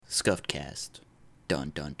Scuffed Cast.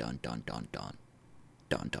 Dun dun dun dun dun dun.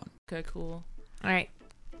 Dun dun. Okay, cool. All right.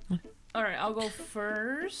 I'll go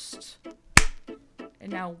first.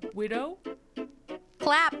 And now Widow,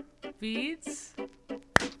 Clap. Veeds,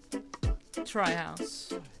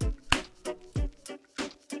 Tryhouse.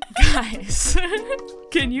 Guys,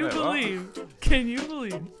 can you believe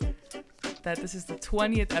that this is the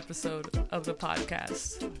 20th episode of the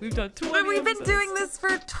podcast? We've done 20 But we've been episodes. doing this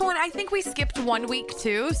for 20. I think we skipped 1 week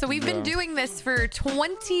too. So we've been doing this for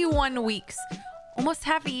 21 weeks. Almost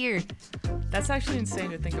half a year. That's actually insane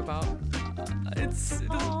to think about. It's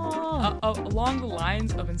along the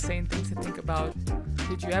lines of insane things to think about.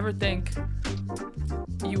 Did you ever think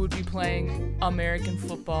you would be playing American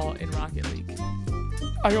football in Rocket League?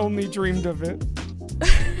 I only dreamed of it.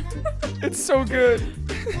 It's so good.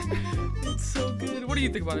 It's so good. What do you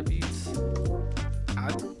think about it, Beats?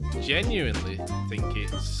 I genuinely think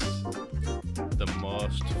it's the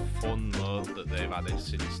most fun mode that they've added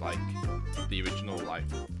since like the original like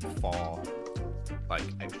 4 like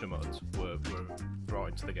extra modes were brought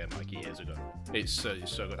into the game like years ago. It's so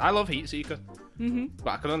good. I love Heat Seeker, but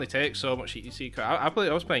I could only take so much Heat Seeker. I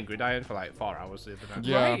was playing Gridiron for like 4 hours the other night.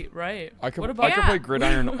 Yeah. Right. I could What about play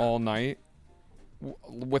Gridiron all night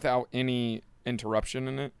without any interruption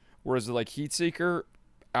in it. Whereas like Heat Seeker,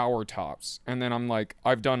 hour tops, and then I'm like,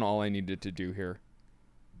 I've done all I needed to do here,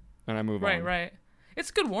 and I move on. Right. It's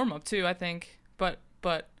a good warm up too, I think. But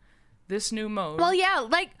this new mode. Well, yeah,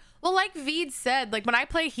 like Veed said, like when I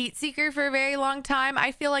play Heat Seeker for a very long time,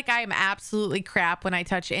 I feel like I am absolutely crap when I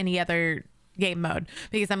touch any other game mode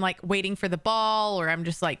because I'm like waiting for the ball or I'm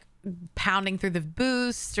just like pounding through the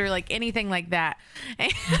boost or like anything like that.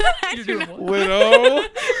 You're doing what? Widow,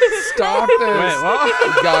 stop this. Wait, what?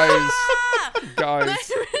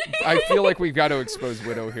 Guys, I feel like we've got to expose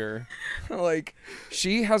Widow here. Like,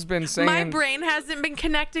 she has been saying. My brain hasn't been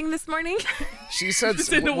connecting this morning. She said.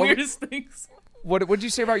 It's in the weirdest things. What did you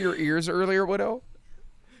say about your ears earlier, Widow?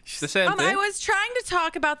 The same I thing. was trying to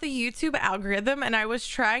talk about the YouTube algorithm, and I was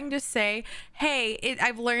trying to say, hey,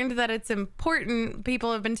 I've learned that it's important.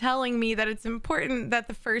 People have been telling me that it's important that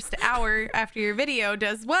the first hour after your video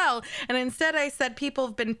does well. And instead I said people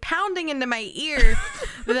have been pounding into my ear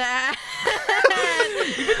that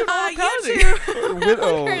YouTube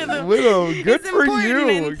algorithm Widow, good is for important you.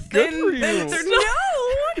 and- Good for and- you. No.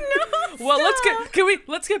 Well, stop.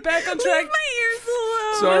 let's get back on track. Leave my ears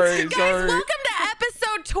alone. Sorry. Guys, welcome to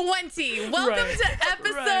episode 20. Welcome Right. to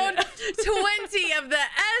episode 20 of the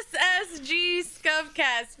SSG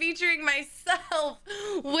Scuffcast featuring myself,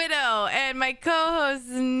 Widow, and my co-host,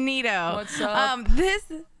 Nito. What's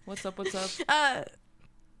up? What's up?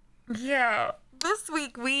 Yeah. This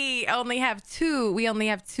week we only have two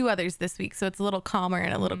others this week, so it's a little calmer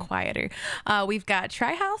and a little quieter. We've got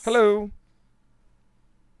Tryhouse. Hello.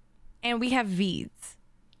 And we have Veeds.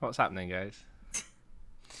 What's happening, guys?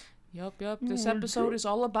 Yup. This episode is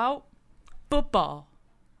all about football.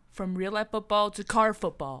 From real life football to car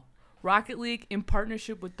football. Rocket League, in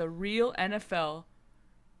partnership with the real NFL,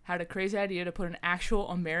 had a crazy idea to put an actual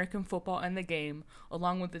American football in the game,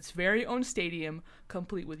 along with its very own stadium,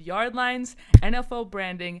 complete with yard lines, NFL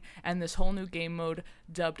branding, and this whole new game mode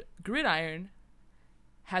dubbed Gridiron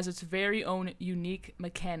has its very own unique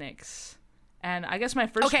mechanics. And I guess my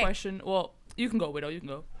first question, well, you can go, Widow, you can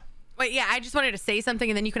go. Wait, yeah, I just wanted to say something,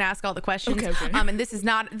 and then you can ask all the questions. Okay. And this is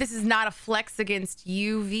not a flex against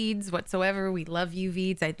you, Veeds, whatsoever. We love you,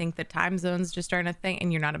 Veeds. I think the time zones just aren't a thing,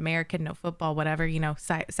 and you're not American, no football, whatever. You know,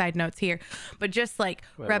 side notes here, but just like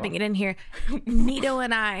rubbing it in here. Nito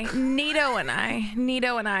and I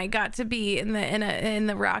got to be in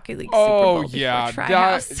the Rocket League Super Bowl. Oh yeah, before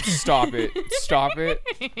Tryhouse.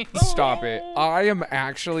 stop it. I am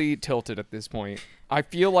actually tilted at this point. I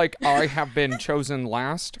feel like I have been chosen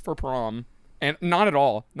last for prom, and not at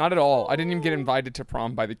all. I didn't even get invited to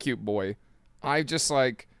prom by the cute boy. I just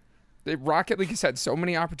like, the Rocket League has had so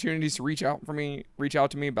many opportunities to reach out to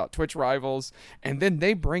me about Twitch rivals, and then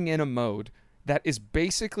they bring in a mode that is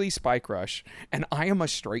basically Spike Rush, and I am a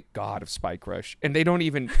straight god of Spike Rush, and they don't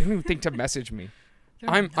even think to message me.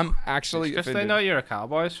 I'm actually Just they offended. know you're a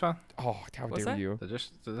Cowboys fan. Oh, how What's dare that? you?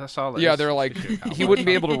 That's all. It Yeah, is. they're like, Just you're a Cowboys he wouldn't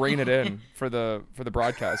be fan. able to rein it in for the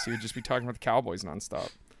broadcast. He would just be talking about the Cowboys nonstop.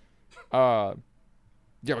 Yeah,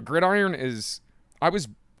 but Gridiron is.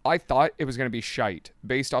 I thought it was gonna be shite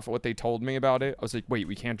based off of what they told me about it. I was like, wait,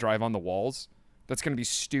 we can't drive on the walls? That's gonna be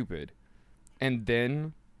stupid. And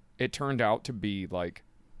then it turned out to be like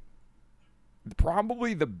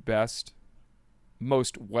probably the best,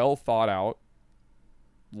 most well thought out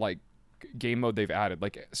like game mode they've added.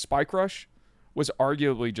 Like Spike Rush was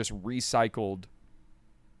arguably just recycled,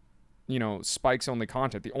 spikes only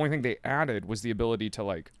content. The only thing they added was the ability to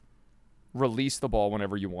like release the ball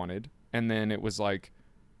whenever you wanted, and then it was like,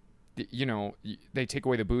 they take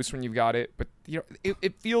away the boost when you've got it, but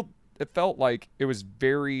it felt like it was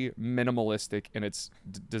very minimalistic in its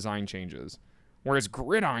design changes, whereas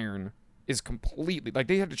Gridiron is completely like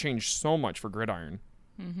they had to change so much for Gridiron.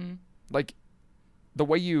 Mm-hmm. Like the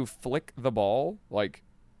way you flick the ball, like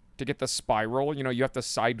to get the spiral, you have to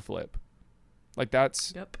side flip. Like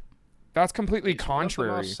that's completely It's contrary.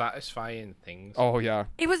 one of the most satisfying things. Oh yeah.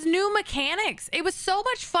 It was new mechanics. It was so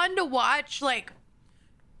much fun to watch, like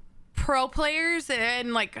pro players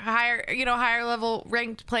and like higher level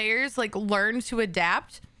ranked players like learn to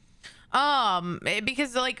adapt.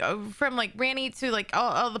 Because like from like Randy to like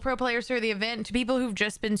all the pro players through the event to people who've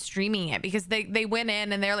just been streaming it because they went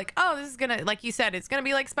in and they're like, oh, this is gonna, like you said, it's gonna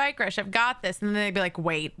be like Spike Rush. I've got this, and then they'd be like,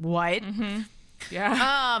 wait, what? Mm-hmm.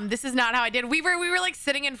 Yeah. This is not how I did. We were like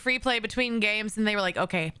sitting in free play between games, and they were like,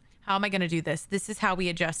 okay, how am I gonna do this? This is how we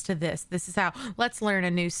adjust to this. This is how. Let's learn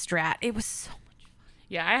a new strat. It was so.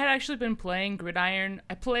 Yeah, I had actually been playing Gridiron.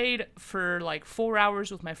 I played for like 4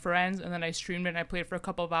 hours with my friends, and then I streamed it and I played for a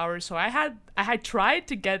couple of hours. So I had tried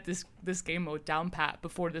to get this game mode down pat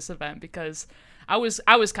before this event because I was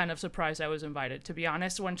kind of surprised I was invited, to be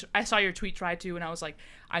honest. When I saw your tweet, try to, and I was like,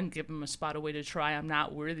 I can give him a spot away to try. I'm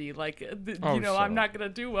not worthy. Like, I'm not gonna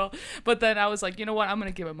do well. But then I was like, you know what? I'm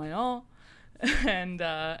gonna give it my all. and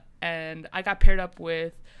I got paired up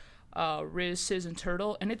with Riz, Sizz, and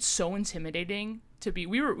Turtle, and it's so intimidating to be.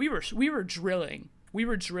 We were drilling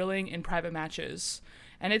in private matches,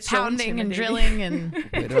 and it's pounding so and drilling and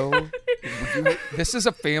Widow. This is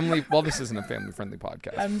a family. Well, this isn't a family-friendly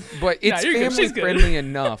podcast, but it's family-friendly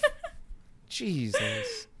enough.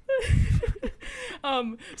 Jesus.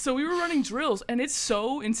 So we were running drills, and it's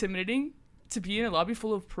so intimidating to be in a lobby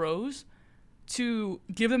full of pros to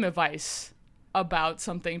give them advice about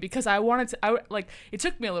something because it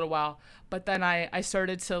took me a little while, but then I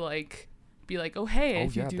started to like be like, oh hey,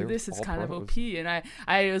 if you do this, it's kind of OP, and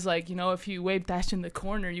I was like, if you wave dash in the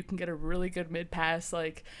corner, you can get a really good mid pass,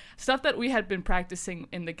 like stuff that we had been practicing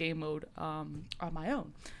in the game mode on my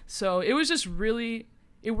own. So it was just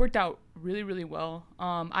it worked out really, really well.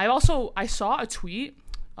 I saw a tweet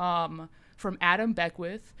from Adam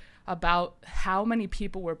Beckwith about how many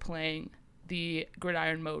people were playing the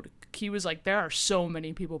Gridiron mode. He was like, there are so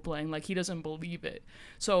many people playing, like he doesn't believe it.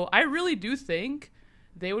 So I really do think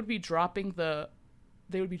they would be dropping the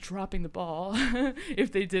ball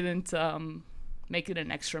if they didn't make it an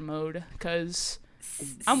extra mode, because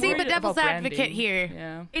see, but devil's advocate here.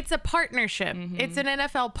 Yeah. It's a partnership. Mm-hmm. It's an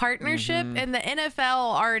NFL partnership, and the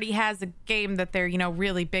NFL already has a game that they're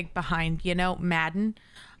really big behind. Madden,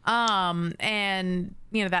 and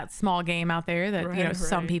that small game out there that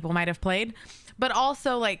some people might have played, but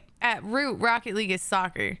also like at root, Rocket League is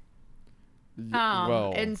soccer.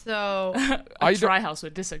 And so Dryhouse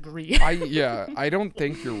would disagree. I don't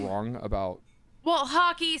think you're wrong about. Well,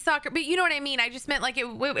 hockey, soccer, but you know what I mean. I just meant like it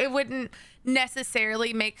wouldn't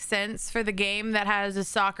necessarily make sense for the game that has a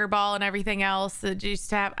soccer ball and everything else that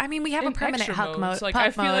just have. I mean, we have a permanent huck mode. Like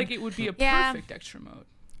I feel like it would be a perfect extra mode.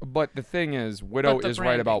 But the thing is, Widow is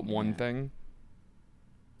right about one thing.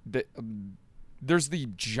 There's the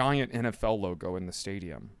giant NFL logo in the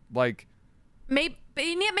stadium. Like, maybe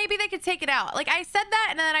they could take it out. Like I said that,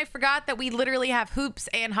 and then I forgot that we literally have hoops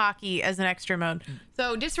and hockey as an extra mode.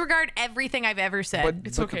 So disregard everying I've ever said. But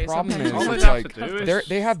it's okay. The problem is, All it's they have like to do is-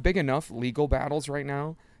 they have big enough legal battles right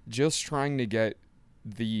now, just trying to get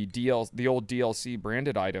the old DLC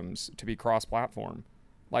branded items to be cross-platform.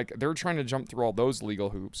 Like they're trying to jump through all those legal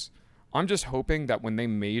hoops. I'm just hoping that when they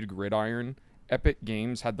made Gridiron, Epic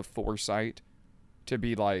Games had the foresight to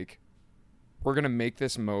be like, we're gonna make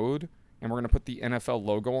this mode and we're gonna put the NFL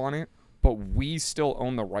logo on it, but we still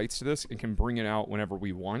own the rights to this and can bring it out whenever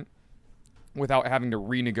we want without having to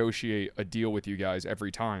renegotiate a deal with you guys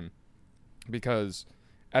every time. Because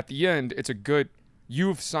at the end, it's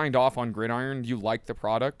you've signed off on Gridiron, you like the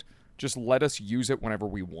product, just let us use it whenever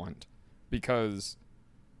we want. Because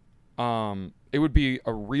it would be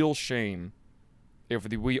a real shame if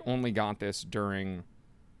we only got this during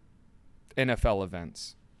NFL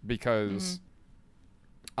events. Because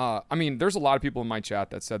I mean, there's a lot of people in my chat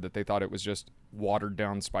that said that they thought it was just watered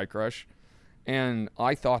down Spike Rush, and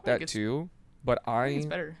I thought that too. But it's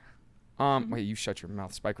better. Wait, you shut your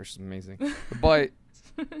mouth. Spike Rush is amazing, but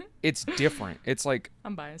it's different. It's like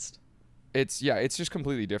I'm biased. It's just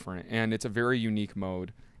completely different, and it's a very unique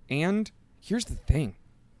mode. And here's the thing,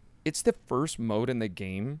 it's the first mode in the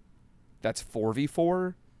game that's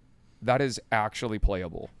 4v4 that is actually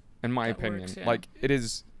playable, in my opinion. Works, yeah. Like it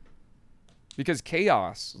is. because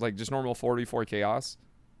chaos, like just normal 4v4 chaos,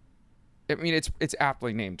 I mean, it's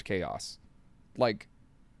aptly named chaos. Like,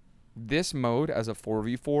 this mode as a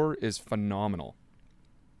 4v4 is phenomenal.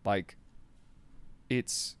 Like,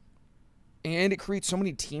 and it creates so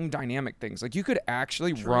many team dynamic things. Like, you could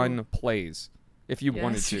actually run plays if you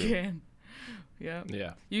wanted to. You can. Yeah.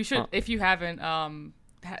 Yeah. You should, if you haven't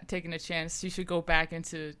taken a chance, you should go back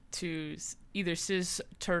into either Sis,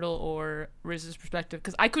 Turtle, or Riz's perspective,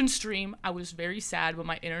 because I couldn't stream. I was very sad, but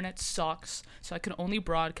my internet sucks, so I could only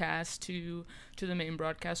broadcast to the main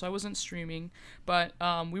broadcast, so I wasn't streaming. But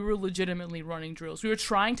we were legitimately running drills. We were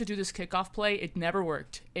trying to do this kickoff play. It never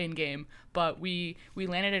worked in game, but we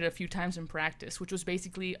landed it a few times in practice, which was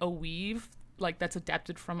basically a weave like that's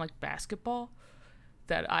adapted from like basketball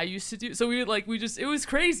that I used to do. So it was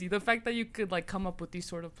crazy, the fact that you could like come up with these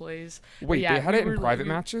sort of plays. Wait, they had it in private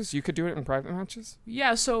matches? You could do it in private matches?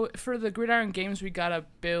 Yeah, so for the Gridiron games, we got a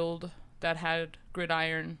build that had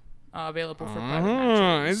Gridiron available for private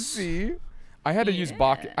matches. I see. I had to use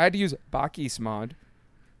Baki's mod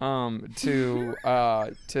to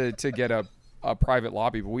get a private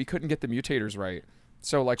lobby, but we couldn't get the mutators right.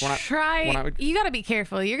 So like you gotta be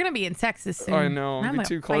careful. You're gonna be in Texas soon. I know, I'm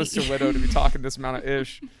too close to Widow to be talking this amount of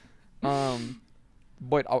ish.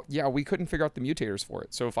 But yeah, we couldn't figure out the mutators for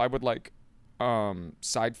it. So if I would like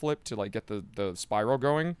side flip to like get the spiral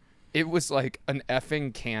going, it was like an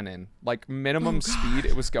effing cannon. Like minimum speed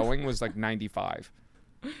it was going was like 95.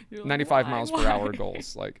 You're 95 like, miles why? per hour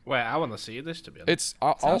goals. Like, Wait, I want to see this, to be honest. it's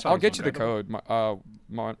I'll Sounds get you the incredible.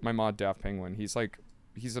 code. My mod Daft Penguin, he's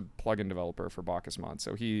a plugin developer for Bacchus mod.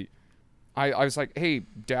 So I was like, hey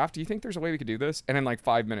Daft, do you think there's a way we could do this? And in like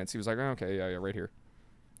 5 minutes he was like, oh, okay, yeah, right here.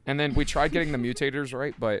 And then we tried getting the mutators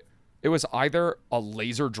right, but it was either a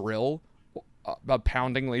laser drill, a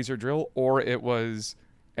pounding laser drill, or it was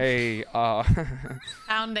a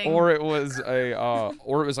Pounding. or it was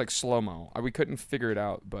like slow-mo. We couldn't figure it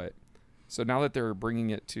out. But so now that they'll bring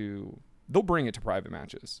it to private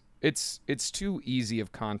matches. It's too easy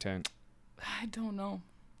of content I don't know.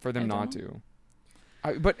 for them I not don't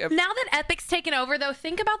to. But Now that Epic's taken over, though,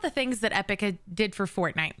 think about the things that Epic did for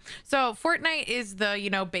Fortnite. So Fortnite is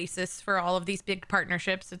the, basis for all of these big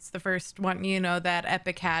partnerships. It's the first one, that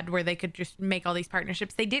Epic had where they could just make all these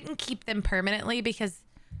partnerships. They didn't keep them permanently because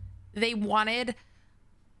they wanted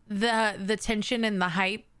the tension and the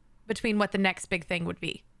hype between what the next big thing would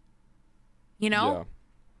be. yeah.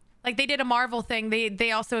 Like they did a Marvel thing.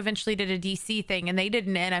 They also eventually did a DC thing, and they did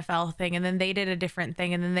an NFL thing, and then they did a different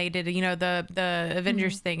thing, and then they did the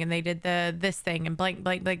Avengers thing, and they did this thing, and like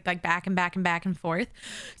back and back and back and forth.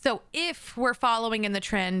 So if we're following in the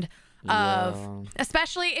trend of,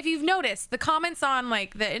 especially if you've noticed the comments on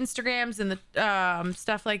like the Instagrams and the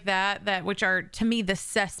stuff like that which are to me the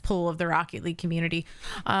cesspool of the Rocket League community.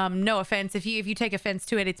 No offense, if you take offense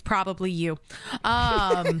to it, it's probably you.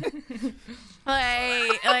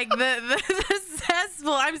 Like the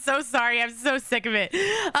cesspool. I'm so sorry. I'm so sick of it.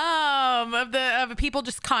 Of people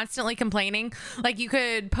just constantly complaining. Like you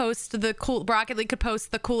could post Rocket League could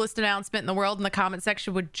post the coolest announcement in the world, and the comment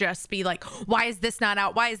section would just be like, "Why is this not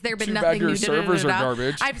out? Why has there been Too nothing bad your new?" servers are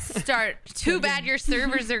garbage. Too bad your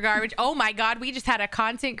servers are garbage. Oh my God, we just had a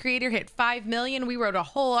content creator hit 5 million. We wrote a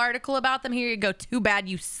whole article about them. Here you go. Too bad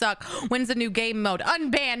you suck. When's the new game mode?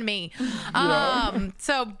 Unban me.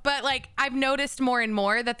 But like I've noticed more and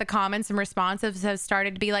more that the comments and responses have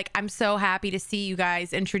started to be like, I'm so happy to see you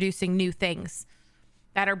guys introducing new things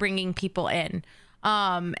that are bringing people in.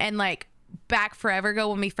 And like back forever ago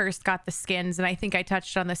when we first got the skins, and I think I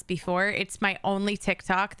touched on this before, it's my only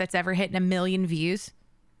TikTok that's ever hit 1 million views.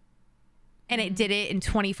 And it did it in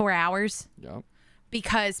 24 hours. Yep.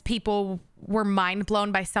 Because people were mind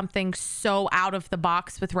blown by something so out of the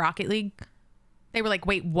box with Rocket League. They were like,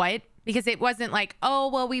 wait, what? Because it wasn't like, oh,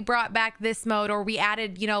 well, we brought back this mode, or we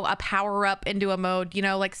added, a power up into a mode,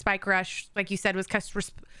 like Spike Rush, like you said, it was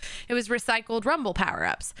recycled Rumble power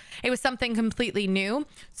ups. It was something completely new.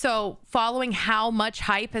 So following how much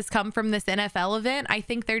hype has come from this NFL event, I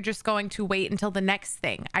think they're just going to wait until the next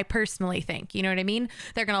thing. I personally think, you know what I mean?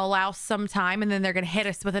 They're going to allow some time, and then they're going to hit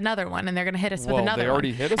us with another one, and they're going to hit us with another one. They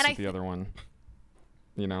already hit us with the other one.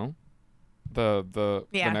 The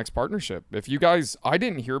next partnership. If you guys, I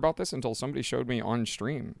didn't hear about this until somebody showed me on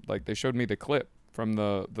stream. Like they showed me the clip from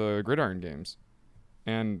the Gridiron games,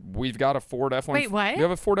 and we've got a Ford F1. Wait, what? We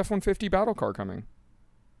have a Ford F-150 battle car coming.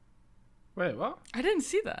 Wait, what? I didn't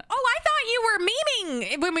see that. Oh, I thought you were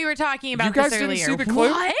memeing when we were talking about You guys this earlier. didn't see the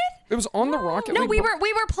clip? What? It was on the Rocket No, League. we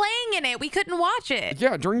were playing in it. We couldn't watch it.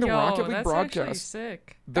 Yeah, during the Yo, Rocket League that's actually broadcast.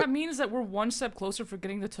 sick. The- That means that we're one step closer for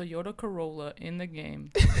getting the Toyota Corolla in the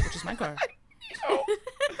game, which is my car.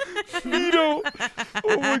 Nito.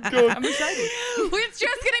 Oh my god. I'm excited. It's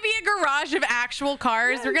just gonna be a garage of actual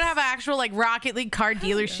cars. We're gonna have an actual like Rocket League car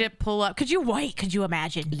dealership pull up. Could you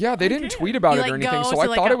imagine? Yeah, they didn't tweet about You, it or like, anything, go so to, I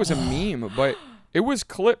like, thought a- it was a meme, but it was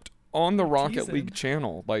clipped on the Rocket teasing. League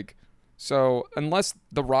channel. Like, so unless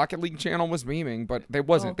the Rocket League channel was memeing, but they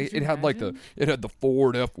wasn't. could you It had like imagine? it had the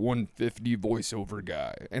Ford F-150 voiceover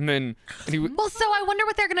guy, and then he was. Well, so I wonder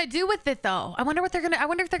what they're gonna do with it, though. I wonder if they're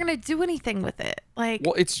gonna do anything with it. Like,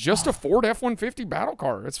 Well, it's just a Ford F-150 battle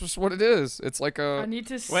car. It's just what it is. It's like I a. need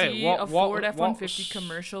to see Wait, a Ford what- F-150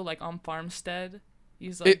 commercial like on Farmstead.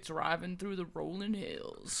 He's like It- driving through the rolling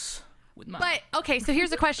hills with my. but okay. So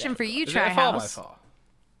here's a question for you, Is it a 4x4? Tryhouse.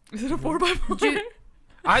 Is it a 4x4?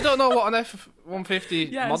 I don't know what an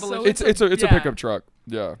F-150 Yeah, model so is. It's a yeah. pickup truck.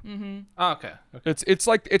 Yeah, Oh, okay.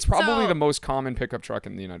 it's probably So- the most common pickup truck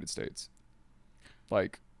in the United States.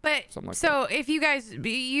 Like, But Something like so if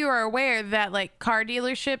you are aware that like car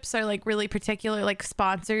dealerships are like really particular, like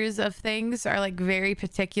sponsors of things are like very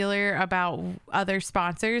particular about other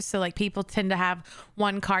sponsors. So like people tend to have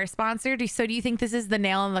one car sponsor. So do you think this is the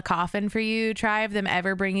nail in the coffin for you, Try, of them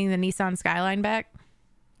ever bringing the Nissan Skyline back?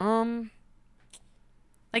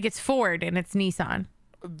 Like it's Ford and it's Nissan.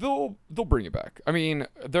 they'll bring it back. I mean,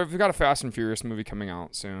 they've got a Fast and Furious movie coming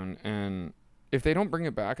out soon, and if they don't bring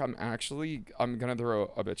it back, I'm gonna throw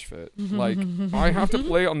a bitch fit. Like, I have to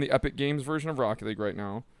play on the Epic Games version of Rocket League right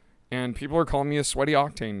now, and people are calling me a sweaty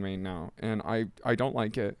octane main now, and I don't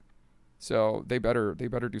like it. So they better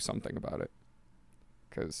do something about it.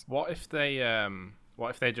 Cause What if they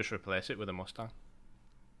just replace it with a Mustang?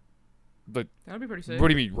 the That'd be pretty sick. what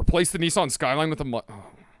do you mean? Replace the Nissan Skyline with a oh.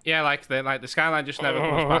 Yeah, like the Skyline just never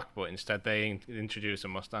comes back, but instead they introduce a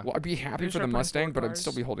Mustang. Well, I'd be happy They for the start playing Mustang, Ford but I'd cars.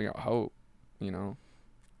 still be holding out hope. You know.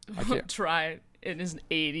 I can't. Try in his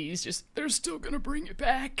 80s. Just they're still gonna bring it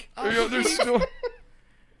back. Yeah, there's still.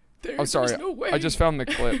 I'm sorry. There's no way. I just found the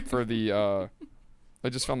clip for the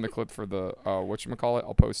whatchamacallit.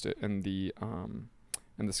 I'll post it in the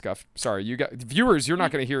scuff. Sorry, you got viewers, you're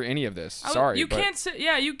not going to hear any of this. Sorry. You but, can't say.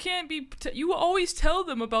 Yeah, you can't be. You always tell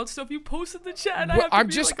them about stuff you post in the chat. And I Well, have to I'm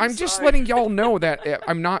be just like, I'm just sorry. letting y'all know that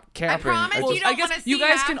I'm not capping. promise I you just- don't I guess wanna you see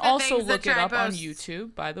guys half can the also things that look it up on Tripos-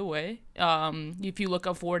 YouTube, by the way. If you look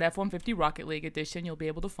up Ford F-150 Rocket League Edition, you'll be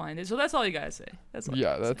able to find it. So that's all you gotta say. That's all.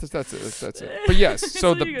 Yeah, that's it. But yes,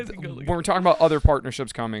 so So you guys can go look when we're talking about other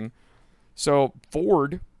partnerships coming, so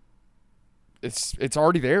Ford, it's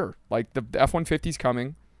already there. Like the F-150's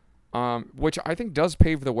coming, which I think does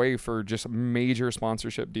pave the way for just major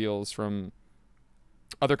sponsorship deals from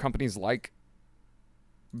other companies like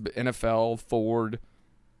NFL, Ford.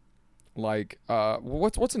 Like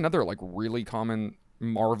what's another like really common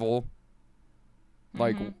Marvel?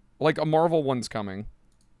 Like a Marvel one's coming.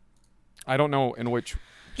 I don't know in which.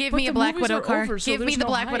 Give But me a the Black movies Widow are car. over, so Give me there's the no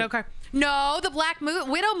Black hype. Widow car. No, the Black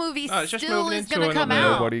Widow movie No, it's just still moving is into going to come another-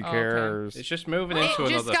 out. Nobody okay. cares. It's just moving It into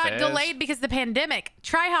just another got phase. delayed because of the pandemic.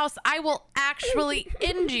 Tryhouse, I will actually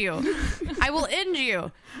end you. I will end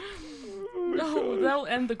you. No, that'll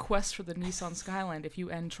end the quest for the Nissan Skyline if you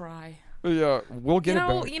end try. Yeah, we'll get it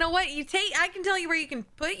back. You know what? I can tell you where you can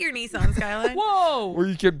put your Nissan Skyline. Whoa! Where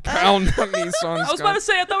you can pound the Nissan I was about to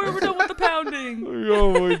say I thought we were done with the pounding.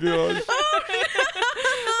 Oh my gosh.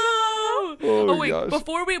 Oh wait, gosh.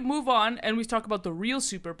 before we move on and we talk about the real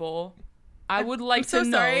Super Bowl, I would like I'm so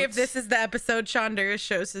to sorry note- if this is the episode Sean Durst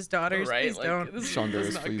shows his daughters. right. Please like, don't. this is- Sean this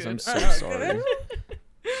is Durst, not please. good. I'm so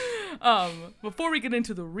sorry. Before we get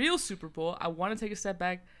into the real Super Bowl, I want to take a step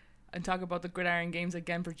back and talk about the Gridiron Games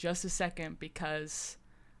again for just a second because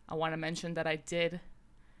I want to mention that I did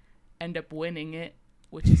end up winning it,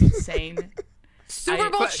 which is insane. Super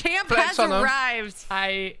Bowl champ flex has on 'em. arrived.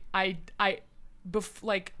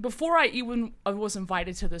 Before I even was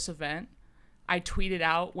invited to this event, I tweeted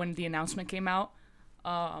out when the announcement came out,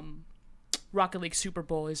 Rocket League Super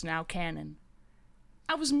Bowl is now canon.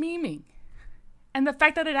 I was memeing. And the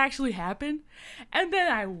fact that it actually happened, and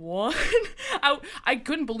then I won, I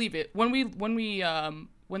couldn't believe it. When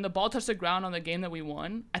the ball touched the ground on the game that we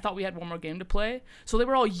won, I thought we had one more game to play. So they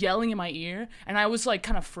were all yelling in my ear, and I was like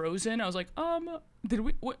kind of frozen. I was like,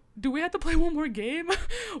 do we have to play one more game?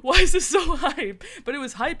 Why is this so hype? But it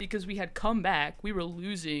was hype because we had come back. We were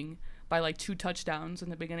losing by like 2 touchdowns in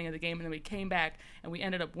the beginning of the game, and then we came back and we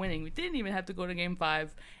ended up winning. We didn't even have to go to game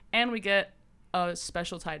 5, and we get a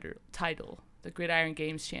special title, the Gridiron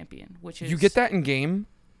Games champion, which is You get that in game?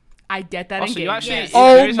 I get that Also, in game. you actually- yes. Yeah,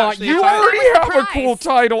 Oh there is my! actually a You title. already That was have the a cool prize.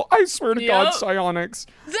 title. I swear to God, Yep. Psionics.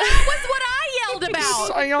 That was what I yelled about.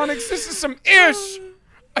 Psionics, this is some ish.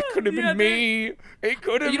 I could have been me. It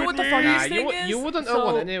could have You know been what the me. funniest Nah, thing you, is? you wouldn't So- know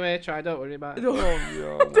one anyway. Try, don't worry about it. Oh,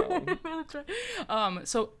 yeah, wow.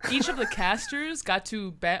 So each of the casters got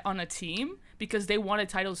to bet on a team because they wanted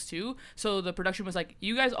titles too. So the production was like,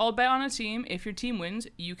 you guys all bet on a team. If your team wins,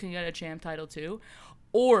 you can get a champ title too.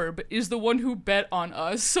 Orb is the one who bet on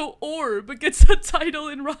us. So Orb gets a title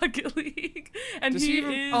in Rocket League. And Does he he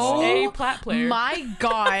even- is Oh a plat player. My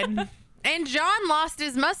God. And John lost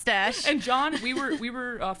his mustache. And John, we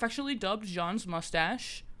were affectionately dubbed John's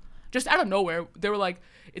mustache. Just out of nowhere, they were like,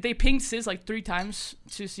 they pinged Sis like 3 times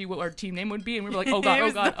to see what our team name would be, and we were like, oh It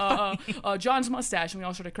was god, John's mustache, and we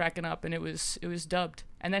all started cracking up, and it was dubbed.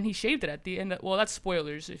 And then he shaved it at the end. Well, that's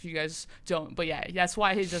spoilers if you guys don't, but yeah, that's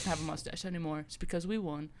why he doesn't have a mustache anymore. It's because we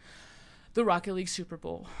won the Rocket League Super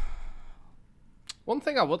Bowl. One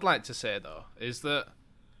thing I would like to say though is that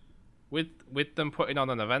with them putting on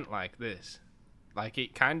an event like this, like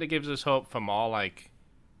it kind of gives us hope for more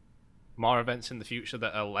events in the future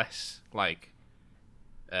that are less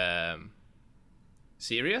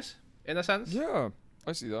serious in a sense. Yeah,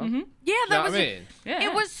 I see that. Yeah, You that know was what I mean? Yeah,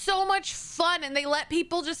 It was so much fun, and they let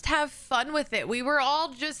people just have fun with it. We were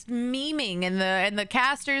all just memeing, and the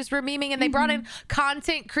casters were memeing, and they brought in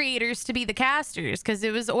content creators to be the casters because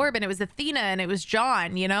it was Orb and it was Athena and it was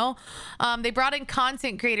John. You know, they brought in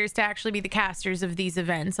content creators to actually be the casters of these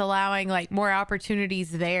events, allowing like more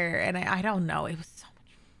opportunities there. And I don't know, it was so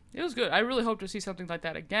much. It was good. I really hope to see something like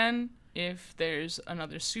that again. If there's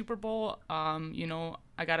another Super Bowl,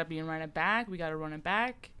 I gotta be invited back. We gotta run it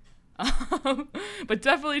back. But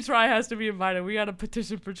definitely Try has to be invited. We got a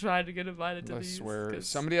petition for Try to get invited to I these. swear. 'cause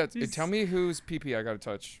Somebody had, these- tell me whose PP I got to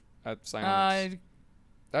touch at silence.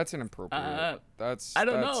 That's inappropriate. That's I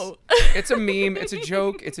don't that's- know. It's a meme. It's a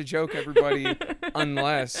joke. It's a joke, everybody.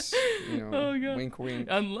 Unless, Oh, God. wink, wink.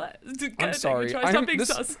 Unless, I'm sorry. Stop being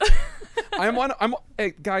sus.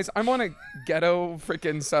 Hey guys, I'm on a ghetto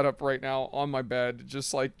freaking setup right now on my bed,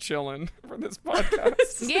 just like chilling for this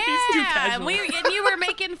podcast. Yeah, and casual. and you were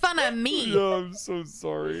making fun of me. Yeah, I'm so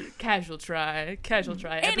sorry. Casual try. Episode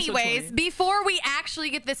Anyways, 20. before we actually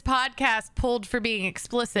get this podcast pulled for being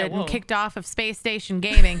explicit Yeah, whoa. and kicked off of Space Station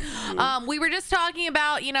Gaming, we were just talking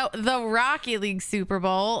about, the Rocket League Super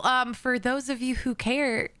Bowl. For those of you who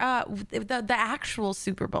care, the actual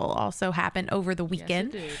Super Bowl also happened over the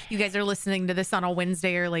weekend. did. You guys are listening to this on a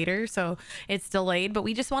Wednesday or later, so it's delayed, but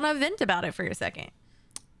we just want to vent about it for a second.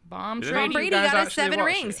 Bomb Did Brady. Tom Brady guys got his actually 7 watch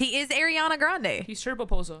rings. it? He is Ariana Grande. He's Turbo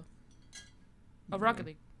Posa of Rocket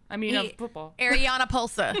League. I mean, of football. Ariana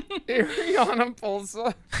Pulsa. Ariana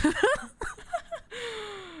Pulsa.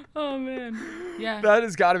 Oh man. Yeah. That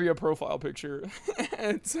has got to be a profile picture.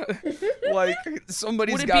 It's like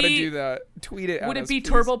somebody's Would it got to be- do that. Tweet it. Would at it us, be please.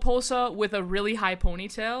 Turbo Pulsa with a really high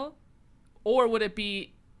ponytail, or would it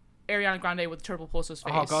be Ariana Grande with Turbo Pulsa's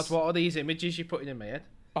face? Oh god, what are these images you're putting in my head?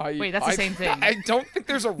 Wait, that's the same thing. I don't think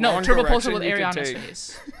there's a No, wrong Turbo Pulsa direction with you can Ariana's take.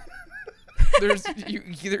 face.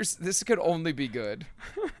 There's this could only be good.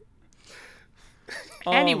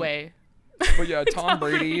 Anyway, But yeah, Tom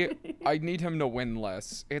Brady, I need him to win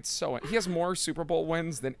less. He has more Super Bowl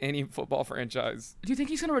wins than any football franchise. do you think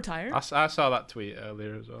he's gonna retire? I saw that tweet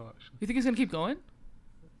earlier as well. Actually, You think he's gonna keep going?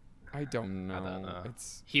 I don't know. I don't know.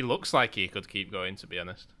 It's He looks like he could keep going. To be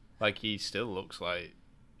honest, like he still looks like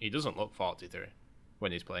he doesn't look 43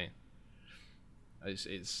 when he's playing.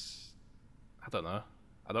 It's I don't know.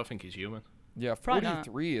 I don't think he's human. yeah, Probably not.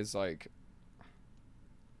 43 is like.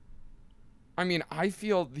 I mean, I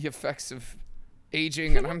feel the effects of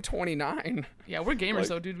aging, and I'm 29. Yeah, we're gamers Like-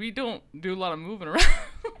 though, dude. We don't do a lot of moving around.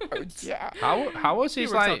 Yeah. How was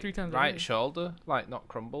his works out like 3 times a right day. shoulder like not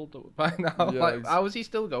crumbled by now? Yeah, Like how is he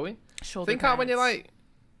still going? Shoulder Think how many pads. like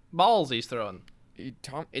balls he's thrown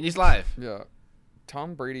Tom. in his life. Yeah,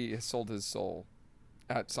 Tom Brady has sold his soul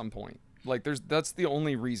at some point. Like, that's the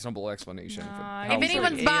only reasonable explanation. Nah, for if how If Sounds Brady-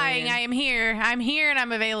 anyone's like buying, alien. I am here. I'm here and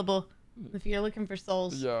I'm available. If you're looking for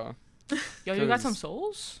souls. Yeah. Yo, you got 'Cause- some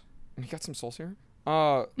souls? You got some souls here?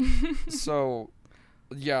 So,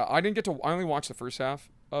 yeah, I only watched the first half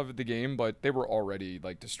of the game, but they were already,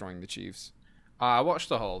 like, destroying the Chiefs. I watched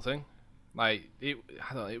the whole thing. Like I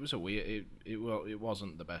don't know, it was a weird. It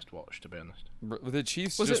wasn't the best watch to be honest. The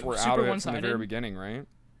Chiefs Was just it were super out of it from the one-sided? very beginning, right?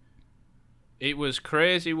 It was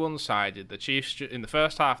crazy one-sided. The Chiefs in the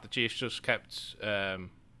first half, the Chiefs just kept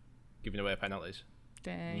giving away penalties.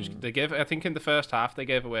 Dang. They gave, I think, in the first half they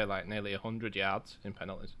gave away like nearly 100 yards in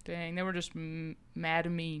penalties, Dang, they were just mad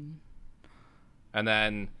mean. and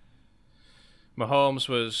then Mahomes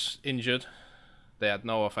was injured. They had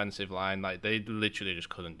no offensive line. Like they literally just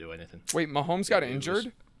couldn't do anything. Wait, Mahomes got It was-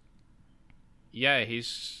 injured? Yeah,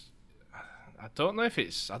 he's. I don't know if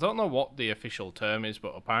it's. I don't know what the official term is, but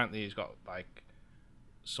apparently he's got like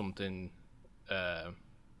something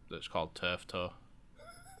that's called turf toe.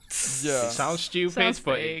 Yeah. It sounds stupid, Sounds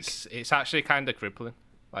but fake. it's actually kind of crippling.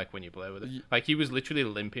 Like when you play with it, like he was literally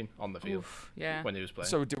limping on the field Oof, yeah. when he was playing.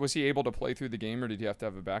 So was he able to play through the game, or did he have to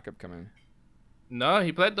have a backup come in? No,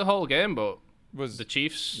 he played the whole game, but Was the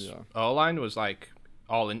Chiefs' yeah. O-line was like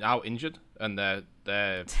out injured, and their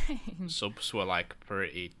subs were like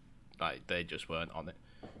pretty, like they just weren't on it.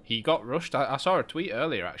 He got rushed. I saw a tweet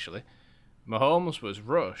earlier actually. Mahomes was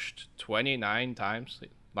rushed 29 times,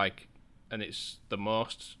 like, and it's the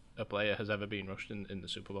most a player has ever been rushed in the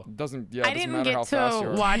Super Bowl. it doesn't I matter didn't how get fast you to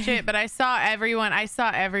are. watch it, but I saw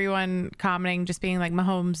everyone commenting, just being like,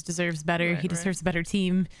 Mahomes deserves better. Right, He right. deserves a better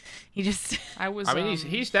team. He just I was. I mean,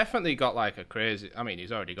 he's definitely got like a crazy. I mean,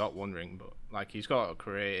 he's already got one ring, but like he's got a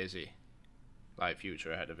crazy like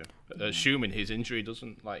future ahead of him. Assuming his injury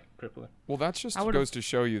doesn't like cripple him. Well, that's just I would've- goes to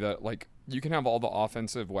show you that like you can have all the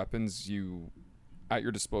offensive weapons you at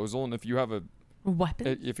your disposal, and if you have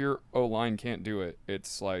weapon. if your O line can't do it,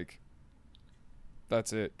 it's like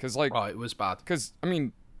that's it. Because like Oh, it was bad. because I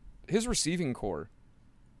mean, his receiving core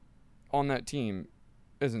on that team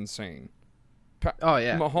is insane. Oh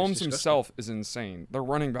yeah, it's Mahomes disgusting. himself is insane. Their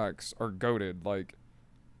running backs are goated, like,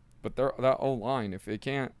 but that O line, if they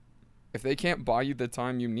can't buy you the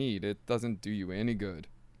time you need, it doesn't do you any good.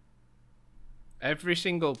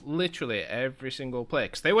 Literally every single play,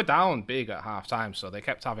 because they were down big at half time, so they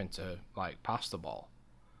kept having to like pass the ball,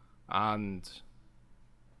 and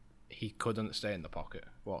he couldn't stay in the pocket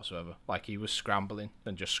whatsoever. Like he was scrambling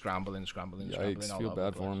and just scrambling Yikes! all Feel over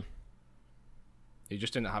bad the for place. him. He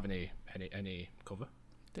just didn't have any cover.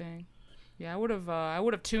 Dang. Yeah, I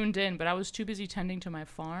would have tuned in, but I was too busy tending to my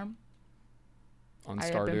farm. On I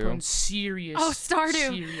had been putting Stardew. serious, Stardew.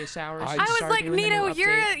 serious hours. I into I was like, Stardew and the new Nito,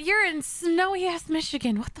 update. you're in snowy ass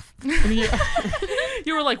Michigan. What the?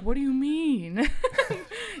 You were like, what do you mean?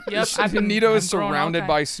 Yep. I've been, Nito is I'm throwing all surrounded kind-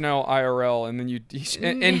 by snow IRL, and then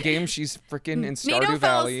in game she's freaking in Stardew Nito fell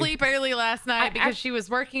Valley. asleep early last night because she was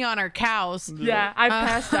working on her cows. Yeah, I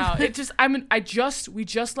passed out. It just, we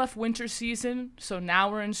just left winter season, so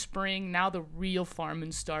now we're in spring. Now the real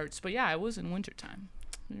farming starts. But yeah, it was in wintertime.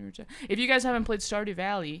 If you guys haven't played Stardew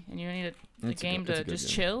Valley and you need a game it's to a good just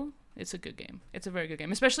game. chill, it's a good game. It's a very good game.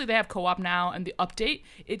 Especially they have co-op now, and the update,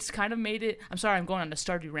 it's kind of made it. I'm sorry, I'm going on a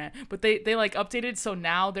Stardew rant, but they like updated, so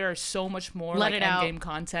now there are so much more Let like it out. end game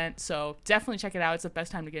content. So definitely check it out. It's the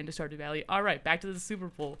best time to get into Stardew Valley. All right, back to the Super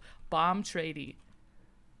Bowl. Bomb Trady.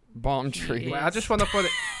 Bomb tree. Yeah. Wait, I just want to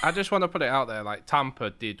put it out there. Like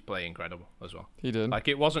Tampa did play incredible as well. He did. Like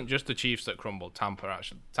it wasn't just the Chiefs that crumbled.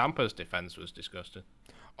 Tampa's defense was disgusting.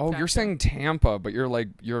 Oh, you're Tampa. saying Tampa, but you're like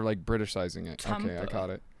Britishizing it. Okay, I Tampa. got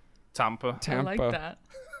it. Tampa. Tampa. I like that.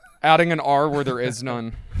 Adding an R where there is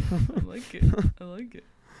none. I like it. I like it.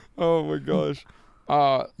 Oh my gosh.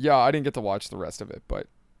 Yeah, I didn't get to watch the rest of it, but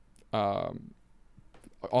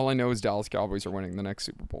all I know is Dallas Cowboys are winning the next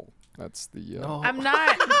Super Bowl. That's the I'm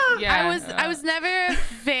not. Yeah, I was never a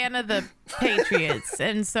fan of the Patriots,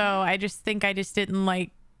 and so I just think I just didn't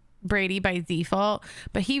like Brady by default.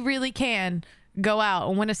 But he really can go out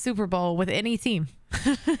and win a Super Bowl with any team.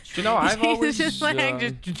 Do you know, I've He's always just like,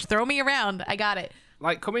 Yeah. just throw me around. I got it.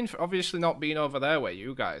 like coming obviously not being over there where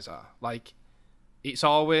you guys are. Like it's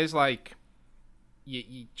always like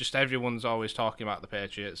you just everyone's always talking about the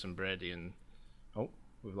Patriots and Brady and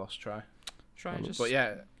we've lost Try. Try just But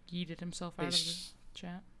yeah, yeeted himself out of the it's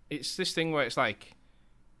chat. it's this thing where it's like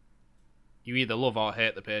you either love or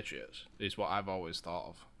hate the Patriots is what I've always thought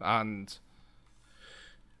of. And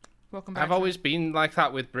Welcome back. I've always been like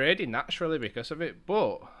that with Brady naturally because of it,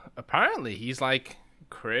 but apparently he's like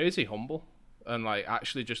crazy humble and like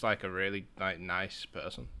actually just like a really like nice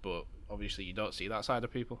person. But obviously you don't see that side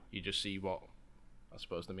of people. You just see what I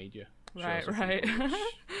suppose the media shows Right, of right. people, which-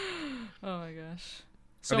 Oh my gosh.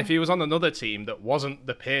 So and if he was on another team that wasn't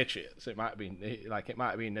the Patriots, it might have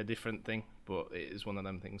been a different thing. But it is one of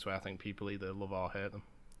them things where I think people either love or hate them.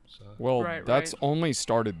 So well, Right, that's right. only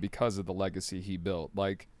started because of the legacy he built.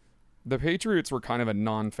 Like the Patriots were kind of a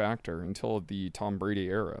non-factor until the Tom Brady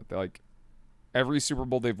era. Like every Super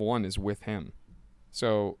Bowl they've won is with him.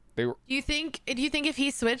 So they were Do you think if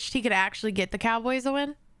he switched, he could actually get the Cowboys a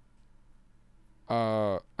win?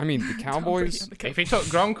 I mean the Cowboys if he took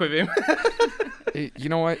Gronk with him, you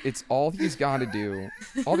know what? It's all he's got to do.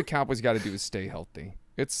 All the Cowboys got to do is stay healthy.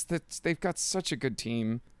 They've got such a good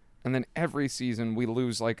team, and then every season we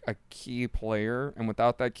lose like a key player, and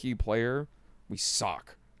without that key player, we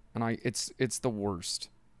suck. And it's the worst.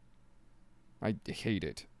 I hate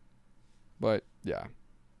it. But yeah,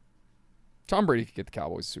 Tom Brady could get the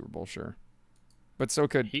Cowboys a Super Bowl, sure. But so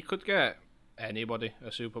could He could get anybody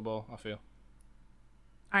a Super Bowl, I feel.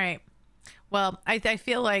 All right. Well, I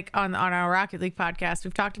feel like on our Rocket League podcast,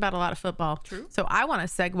 we've talked about a lot of football. True. So I want to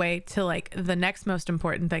segue to like the next most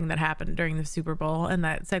important thing that happened during the Super Bowl, and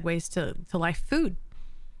that segues to life, food.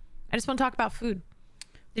 I just want to talk about food.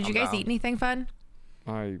 Did you I'm guys down. eat anything fun?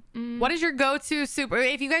 Mm. What is your go-to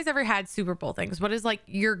if you guys ever had Super Bowl things, what is like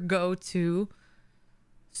your go-to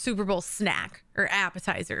Super Bowl snack or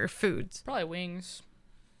appetizer or foods? Probably wings.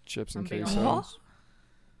 chips and I'm being queso. honest.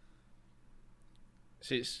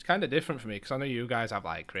 See, it's kind of different for me because I know you guys have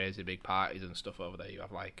like crazy big parties and stuff over there. You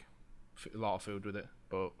have like a lot of food with it,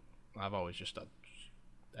 but I've always just had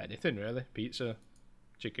anything really: pizza,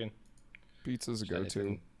 chicken. Pizza's a just go-to.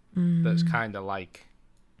 anything That's kind of like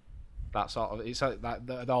that sort of. It's like that.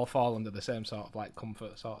 They all fall under the same sort of like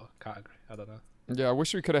comfort sort of category. I don't know. Yeah, I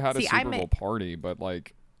wish we could have had See, a I Super may- Bowl party, but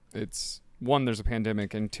like, it's one, there's a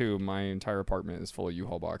pandemic, and two, my entire apartment is full of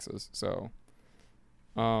U-Haul boxes. So,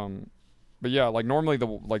 but yeah, like normally the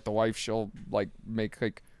wife, she'll make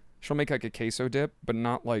like a queso dip, but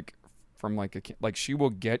not like from like she will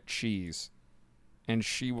get cheese, and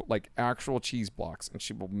she will like actual cheese blocks, and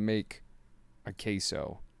she will make a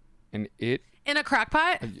queso, and it In a crock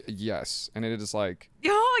pot? yes, and it is like.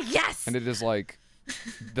 Oh, yes. And it is like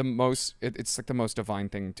the most it's like the most divine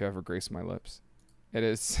thing to ever grace my lips. It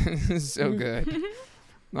is so good.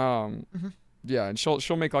 Yeah, and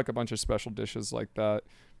she'll make like a bunch of special dishes like that.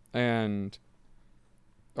 And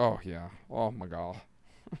oh yeah. Oh my god.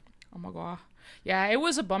 Oh my god. Yeah, it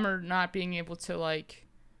was a bummer not being able to like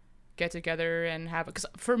get together and have it. Because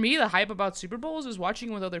for me, the hype about Super Bowls is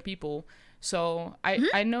watching with other people. So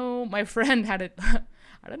I know my friend had it.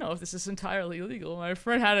 I don't know if this is entirely illegal. My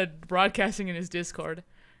friend had it broadcasting in his Discord.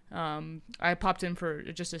 I popped in for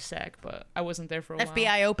just a sec, but I wasn't there for a while.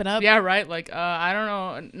 FBI open up. Yeah, right. Like, I don't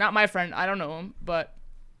know. Not my friend. I don't know him. But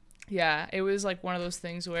yeah, it was like one of those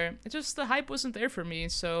things where it just, the hype wasn't there for me.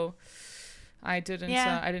 So I didn't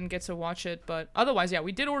I didn't get to watch it. But otherwise, yeah,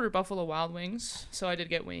 we did order Buffalo Wild Wings. So I did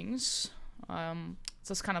get wings. So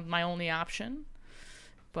that's kind of my only option.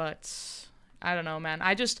 But I don't know, man.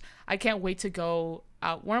 I can't wait to go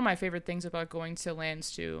out. One of my favorite things about going to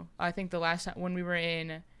Lands too, I think the last time when we were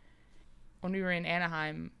in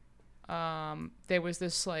Anaheim, there was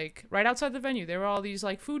this like right outside the venue, there were all these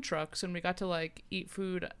like food trucks, and we got to like eat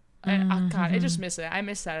food. God, I just miss it. I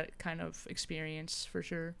miss that kind of experience for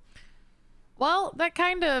sure. Well, that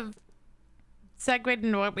kind of segued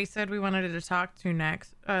into what we said we wanted to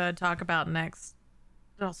talk about next.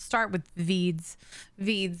 I'll start with Veeds.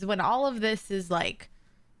 Veeds, when all of this is like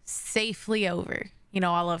safely over, you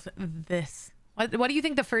know, all of this, what do you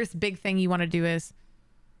think the first big thing you want to do is?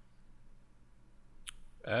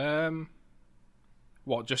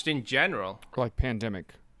 What, just in general? Like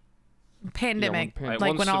pandemic. Pandemic, Yeah, Like,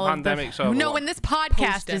 once when the all of pandemic's the over, no, what? when this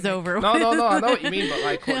podcast is Post-demic. over. No, I know what you mean, but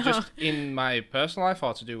like what, just in my personal life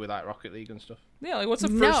or to do with like Rocket League and stuff. Yeah, like what's the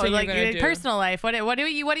first No, thing like you're gonna your do? personal life. What do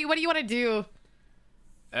you want to do?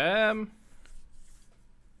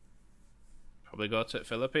 Probably go to the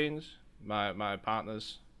Philippines. My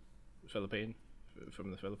partner's Philippine,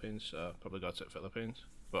 from the Philippines, so probably go to the Philippines.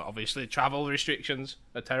 But obviously travel restrictions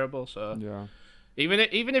are terrible, so Yeah.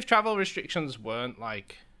 even if travel restrictions weren't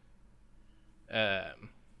like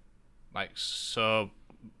so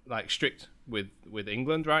like strict with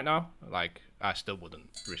England right now, like I still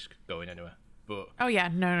wouldn't risk going anywhere. But Oh yeah,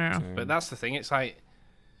 no. But that's the thing. It's like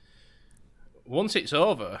once it's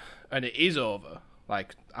over, and it is over,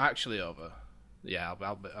 like actually over. Yeah,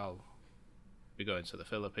 I'll be going to the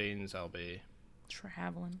Philippines. I'll be.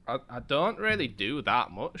 Traveling. I don't really do that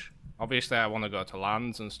much. Obviously, I want to go to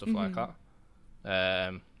lands and stuff like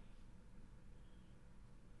that.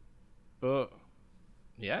 But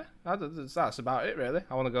yeah, that's about it really.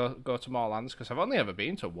 I want to go to more lands because I've only ever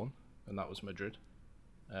been to one, and that was Madrid.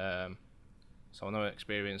 So I want to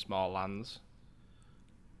experience more lands.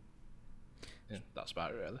 Yeah, that's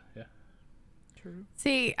about it really. Yeah. True.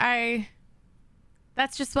 See,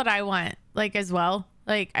 that's just what I want, like, as well.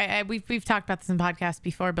 Like, we've talked about this in podcasts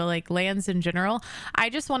before, but like lands in general, I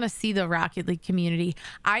just want to see the Rocket League community.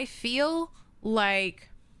 I feel like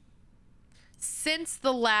since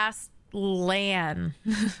the last LAN,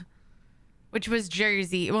 which was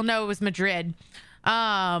Jersey, well, no, it was Madrid.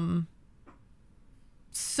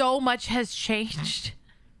 So much has changed.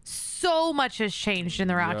 So much has changed in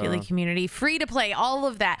the Rocket League community. Free to play, all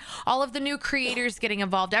of that. All of the new creators getting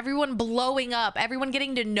involved. Everyone blowing up. Everyone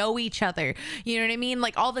getting to know each other. You know what I mean?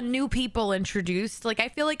 Like all the new people introduced. Like I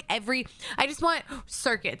feel like I just want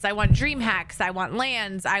circuits. I want dream hacks. I want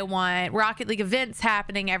lands. I want Rocket League events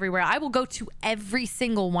happening everywhere. I will go to every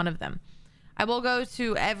single one of them. I will go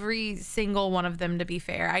to every single one of them, to be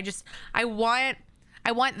fair. I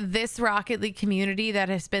want this Rocket League community that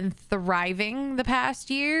has been thriving the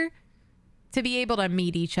past year to be able to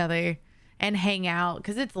meet each other and hang out,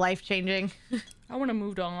 because it's life-changing. I want to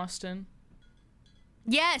move to Austin.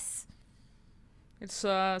 Yes. It's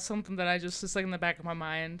something that it's like in the back of my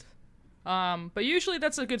mind. But usually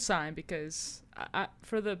that's a good sign, because my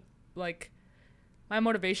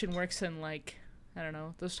motivation works in like, I don't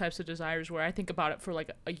know, those types of desires where I think about it for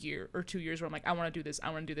like a year or 2 years where I'm like, I want to do this, I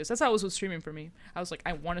want to do this. That's how it was with streaming for me. I was like,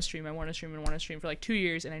 I want to stream for like 2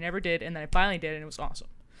 years, and I never did, and then I finally did, and it was awesome.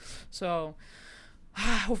 So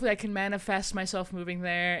hopefully I can manifest myself moving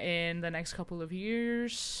there in the next couple of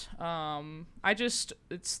years.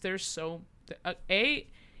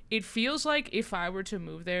 It feels like if I were to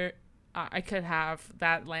move there, I could have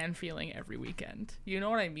that land feeling every weekend. You know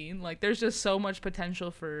what I mean? Like, there's just so much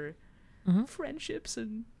potential for friendships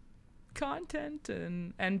and content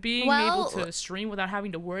and being able to stream without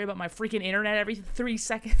having to worry about my freaking internet every 3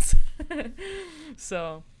 seconds.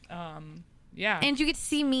 So, yeah. And you get to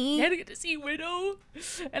see me. And I get to see Widow.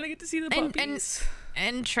 And I get to see the puppies.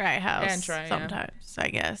 And Try House. And Try, sometimes, I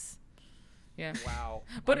guess. Yeah. Wow.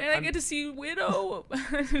 But I get to see Widow.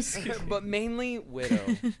 But mainly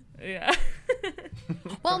Widow. Yeah.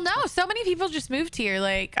 Well, no, so many people just moved here.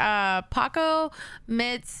 Like Paco,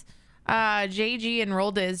 Mitz, JG, and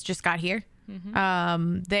Roldiz just got here.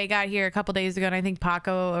 They got here a couple days ago, and I think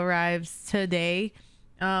Paco arrives today.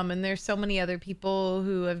 And there's so many other people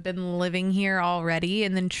who have been living here already.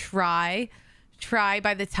 And then Try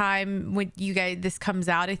by the time when this comes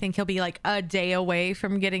out, I think he'll be like a day away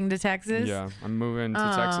from getting to Texas. Yeah, I'm moving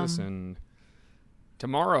to Texas and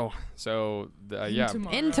tomorrow. So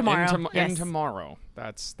in tomorrow. In tomorrow.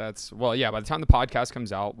 That's well, yeah. By the time the podcast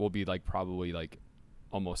comes out, we'll be like probably like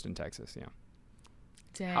almost in Texas. Yeah.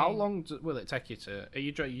 Dang. How long will it take you to? Are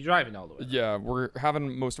you driving all the way? Yeah, we're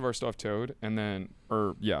having most of our stuff towed, and then,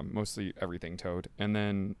 mostly everything towed, and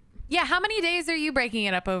then. Yeah, how many days are you breaking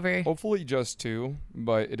it up over? Hopefully just 2,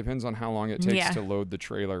 but it depends on how long it takes Yeah. to load the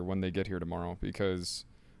trailer when they get here tomorrow, because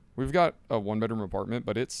we've got a 1-bedroom apartment,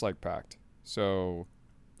 but it's like packed. So,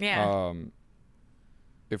 Yeah.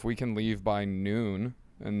 If we can leave by noon,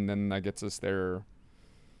 and then that gets us there,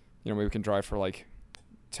 maybe we can drive for like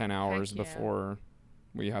 10 hours yeah. before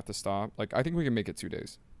we have to stop. Like, I think we can make it 2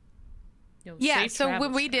 days. Yo, Yeah, safe so when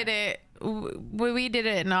travels, we did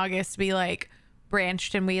it in August, we like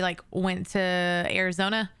branched and we like went to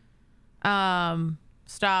Arizona,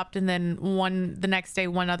 stopped, and then the next day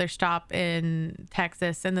one other stop in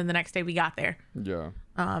Texas, and then the next day we got there. Yeah.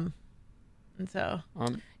 And so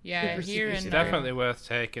Yeah, here It's in definitely worth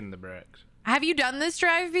taking the breaks. have you done this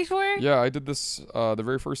drive before? Yeah, I did this the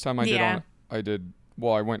very first time I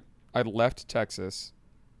left Texas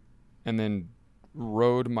and then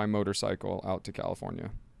rode my motorcycle out to California.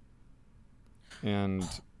 And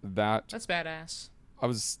that's badass. I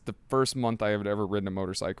was the first month I had ever ridden a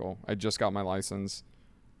motorcycle. I just got my license.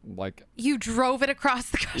 Like, You drove it across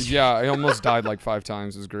the country. yeah, I almost died like 5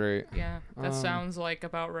 times. It was great. Yeah, that sounds like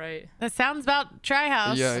about right. That sounds about Try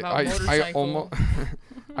House. Yeah, about I motorcycle. almost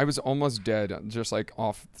I was almost dead, just like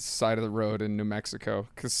off the side of the road in New Mexico,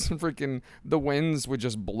 because freaking the winds would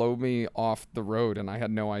just blow me off the road, and I had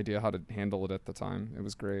no idea how to handle it at the time. It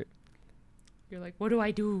was great. You're like, what do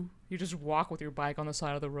I do? You just walk with your bike on the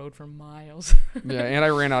side of the road for miles. Yeah, and I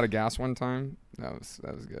ran out of gas one time. That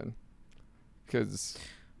was good. Because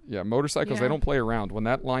motorcycles, they don't play around. When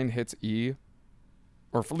that line hits E,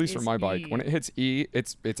 or at least for It's my bike, E. when it hits E,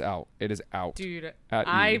 it's out. It is out. Dude, At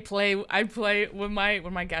I E. play when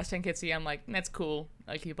my gas tank hits E, I'm like, that's cool.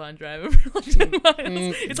 I keep on driving for like 10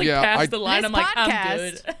 miles. It's like yeah, past I- the line. This I'm like, I'm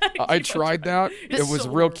podcast- good. I keep on tried that. driving. It It's was so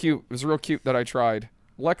real horrible. cute. It was real cute that I tried.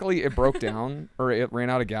 Luckily, it broke down, or it ran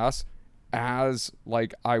out of gas as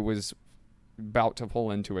like I was about to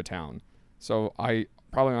pull into a town. So I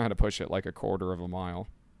probably only had to push it like a quarter of a mile.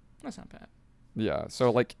 That's not bad. Yeah.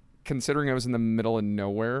 So like, considering I was in the middle of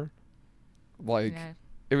nowhere, like Yeah.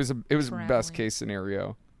 it was best Traveling. case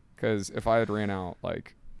scenario. Because if I had ran out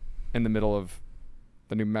like in the middle of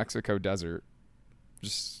the New Mexico desert,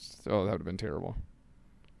 that would have been terrible.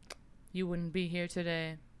 You wouldn't be here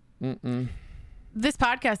today. Mm-mm. This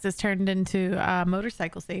podcast has turned into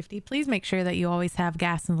motorcycle safety. Please make sure that you always have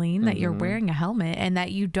gasoline, that you're wearing a helmet, and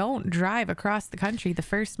that you don't drive across the country the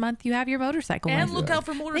first month you have your motorcycle And license. look out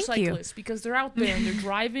for you. motorcyclists because they're out there and they're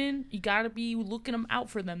driving. You gotta be looking them out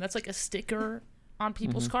for them. That's like a sticker on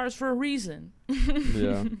people's cars for a reason.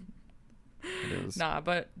 Yeah. It is. Nah,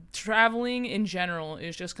 but traveling in general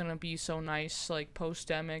is just gonna be so nice, like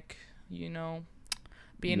post-demic, being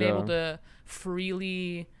Yeah. able to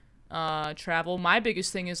freely travel. My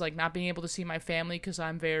biggest thing is like not being able to see my family because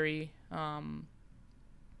I'm very I'm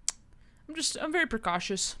very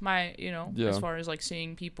precautious. As far as like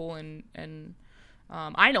seeing people and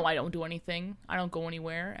I know I don't do anything. I don't go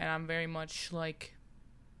anywhere, and I'm very much like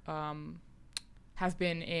have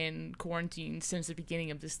been in quarantine since the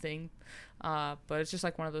beginning of this thing. But it's just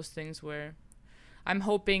like one of those things where I'm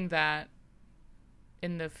hoping that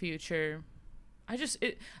in the future,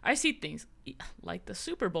 I see things like the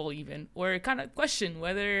Super Bowl even, where I kind of question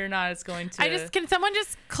whether or not it's going to. Can someone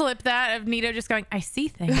just clip that of Nito just going, I see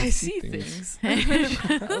things. I see things.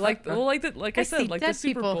 like I said, like the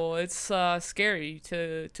Super people. Bowl. It's scary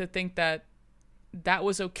to think that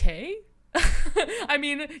was okay. I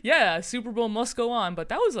mean, yeah, Super Bowl must go on,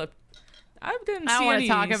 but I didn't see want any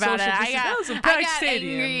to talk about it. social distancing. That was a packed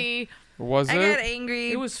stadium. Angry. Was I it? got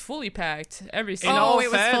angry. It was fully packed. Every In single. all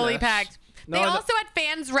it was fully fairness- packed. No, They no- also had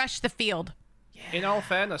fans rush the field. In all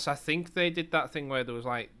fairness, I think they did that thing where there was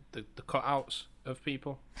like the cutouts of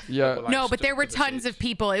people. Yeah. that were, like, No, but stuck there were to the tons of seats.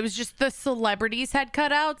 people. It was just the celebrities had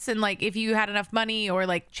cutouts, and like if you had enough money or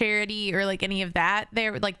like charity or like any of that,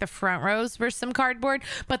 there like the front rows were some cardboard,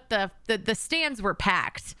 but the stands were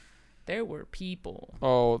packed. There were people.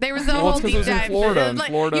 Oh, There was a well, whole it's 'cause deep it was in dive. Florida, and Like,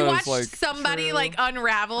 Florida you is watched like somebody True. like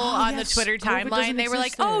unravel on yes, the Twitter COVID timeline. doesn't They were like,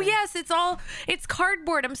 exist "Oh there." yes, it's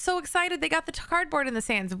cardboard. I'm so excited they got the cardboard in the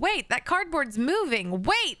sands. Wait, that cardboard's moving.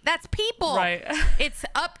 Wait, that's people. Right. It's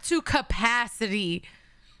up to capacity.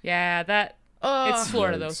 Yeah, that. Ugh. It's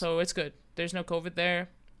Florida though, Yikes. so it's good. There's no COVID there.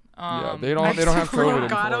 Yeah, they don't have COVID Oh in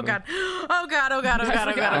god, oh Florida. god. Oh god, oh god, oh god,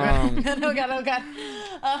 oh god, Um, oh god, oh god.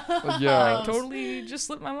 Yeah, Totally just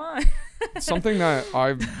slipped my mind. something that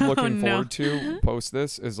I'm looking no. forward to post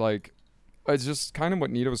this is like, it's just kind of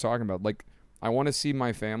what Nita was talking about. Like, I want to see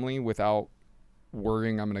my family without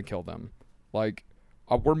worrying I'm gonna kill them. Like,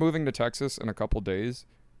 we're moving to Texas in a couple days,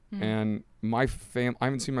 and I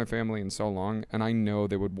haven't seen my family in so long, and I know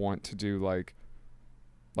they would want to do like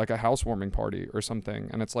a housewarming party or something,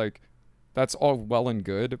 and it's like, that's all well and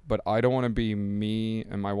good, but I don't want to be me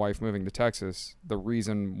and my wife moving to Texas the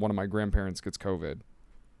reason one of my grandparents gets COVID.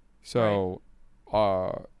 So,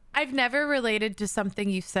 I've never related to something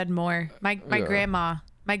you've said more. My Yeah. grandma.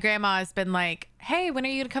 My grandma has been like, "Hey, when are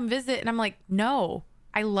you gonna come visit?" And I'm like, "No,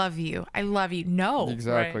 I love you. I love you. No."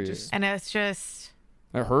 exactly. just- And it's just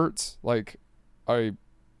It hurts. Like,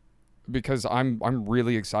 because I'm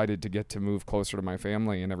really excited to get to move closer to my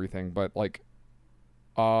family and everything, but like,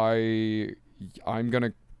 I'm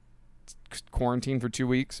gonna quarantine for 2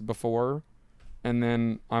 weeks before, and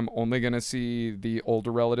then I'm only gonna see the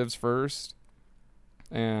older relatives first,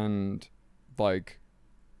 and like,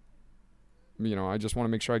 I just want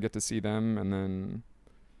to make sure I get to see them, and then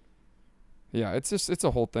yeah, it's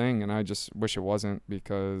a whole thing, and I just wish it wasn't,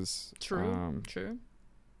 because True. True.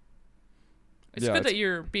 It's yeah, good it's- that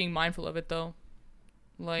you're being mindful of it though.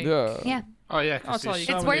 Like, yeah. Oh yeah, 'cause That's all there's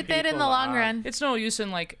you so It's many worth it in people the that long are- run. it's no use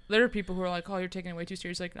in like there are people who are like, oh, you're taking it way too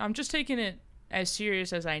serious. Like, I'm just taking it as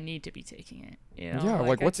serious as I need to be taking it. You know? yeah,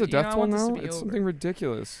 like what's the I death toll want this to now? be It's over. something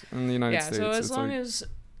ridiculous in the United Yeah, States. so as It's long like, as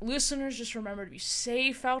listeners just remember to be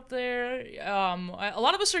safe out there. A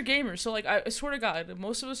lot of us are gamers, so like I swear to God,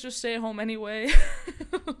 most of us just stay at home anyway.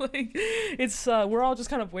 Like, it's we're all just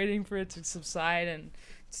kind of waiting for it to subside and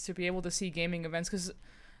to be able to see gaming events, because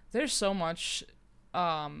there's so much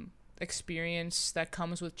experience that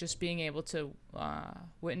comes with just being able to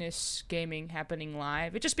witness gaming happening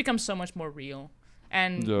live. It just becomes so much more real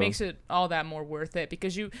and Yeah. makes it all that more worth it,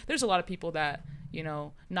 because there's a lot of people that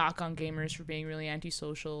knock on gamers for being really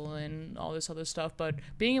antisocial and all this other stuff, but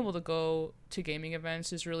being able to go to gaming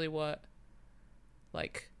events is really what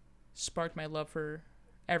like sparked my love for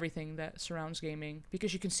everything that surrounds gaming,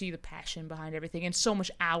 because you can see the passion behind everything and so much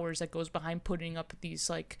hours that goes behind putting up these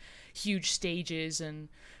like huge stages, and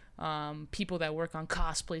people that work on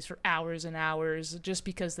cosplays for hours and hours just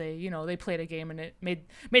because they they played a game and it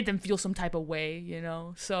made them feel some type of way,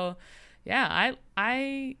 so yeah,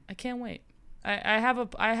 I can't wait. I have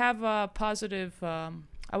a positive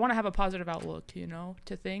I want to have a positive outlook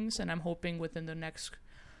to things, and I'm hoping within the next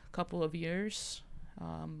couple of years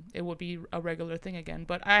it would be a regular thing again.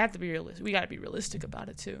 But I have to be realistic. We got to be realistic about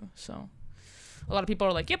it too. So a lot of people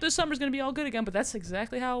are like, yep, this summer's going to be all good again, but that's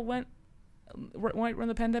exactly how it went when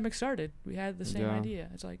the pandemic started. We had the same Yeah. idea.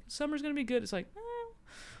 It's like, summer's going to be good. It's like,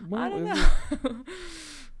 I well, don't is know.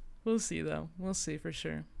 We'll see though. We'll see for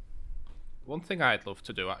sure. One thing I'd love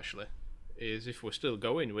to do actually is, if we're still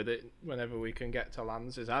going with it, whenever we can get to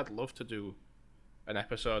lands, is I'd love to do an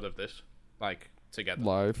episode of this, like, together.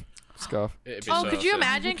 live scuff. It'd be Oh, so could you sick.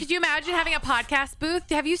 imagine? Could you imagine having a podcast booth?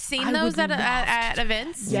 Have you seen I those would at love at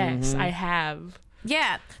events? Yes, I have.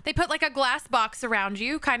 Yeah, they put like a glass box around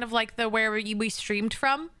you, kind of like the where we streamed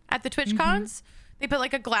from at the Twitch cons. They put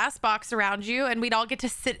like a glass box around you, and we'd all get to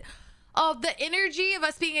sit. Oh, the energy of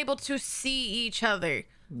us being able to see each other.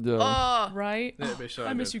 Yeah. Oh, Right? It'd be so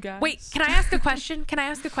I miss good. you guys. wait, can I ask a question? Can I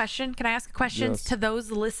ask a question Yes. to those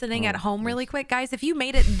listening at home really quick, guys? If you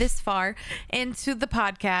made it this far into the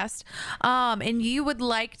podcast, and you would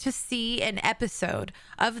like to see an episode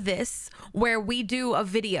of this where we do a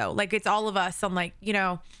video, like it's all of us on like,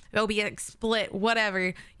 it'll be like split,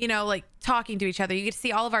 whatever, like talking to each other. You get to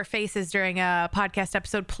see all of our faces during a podcast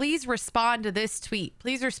episode. Please respond to this tweet.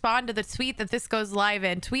 Please respond to the tweet that this goes live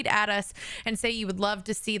in. Tweet at us and say you would love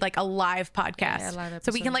to see like a live podcast. Yeah, live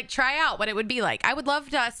so we can episode. like try out what it would be like. I would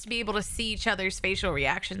love us to be able to see each other's facial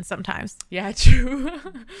reactions sometimes. Yeah, true.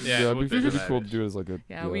 Yeah, it'd it would be be pretty cool to hilarious. do as like a.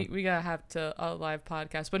 Yeah, we gotta have a live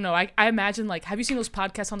podcast. But no, I imagine like, have you seen those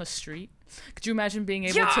podcasts on the street? Could you imagine being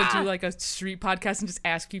able to do like a street podcast and just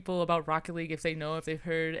ask people about Rocket League if they know, if they've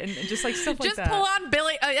heard, and just like stuff like Just that? pull on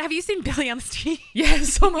Billy. Have you seen Billy on the Street?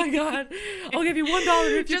 Yes. Oh my God. I'll give you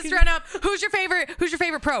 $1 if you Just can. run up. Who's your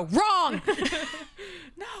favorite pro? Wrong.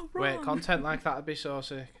 No, Wait, wrong. content like that would be so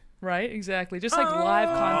sick. Right. Exactly. Just like live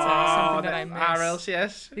content, something that I miss.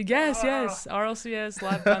 RLCS. Yes. RLCS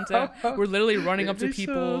live content. We're literally running up to It'd be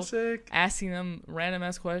so people, sick. asking them random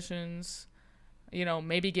ass questions.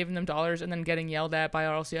 Maybe giving them dollars and then getting yelled at by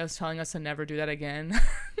RLCS, telling us to never do that again.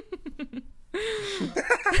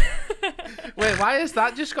 Wait, why has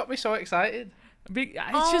that just got me so excited?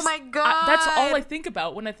 Oh my God. That's all I think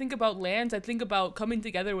about when I think about LANs. I think about coming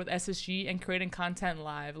together with SSG and creating content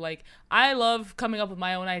live. Like, I love coming up with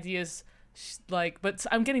my own ideas, but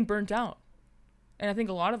I'm getting burnt out, and I think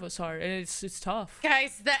a lot of us are, and it's tough.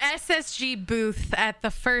 Guys, the SSG booth at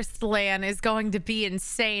the first LAN is going to be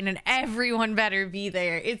insane, and everyone better be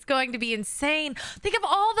there. It's going to be insane. Think of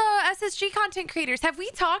all the SSG content creators. Have we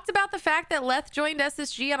talked about the fact that Leth joined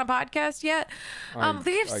SSG on a podcast yet? They have I don't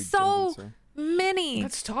think so so. many.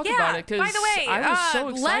 Let's talk about it, 'cause by the way, I was so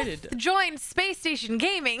excited. Leth joined Space Station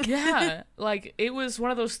Gaming. Yeah, like it was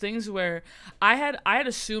one of those things where I had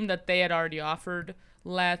assumed that they had already offered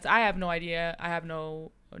Let's. I have no idea. I have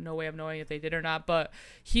no way of knowing if they did or not. But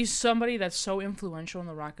he's somebody that's so influential in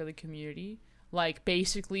the Rocket League community. Like,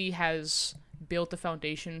 basically has built the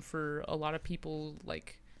foundation for a lot of people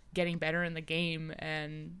like getting better in the game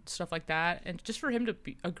and stuff like that. And just for him to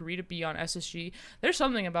agree to be on SSG, there's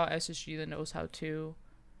something about SSG that knows how to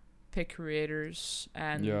pick creators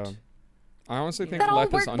and. Yeah. I honestly think That all Leth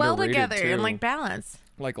is work well underrated together too. and like balance.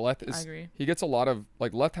 Like Leth I is, agree. he gets a lot of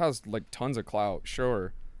like Leth has like tons of clout,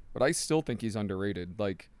 sure, but I still think he's underrated.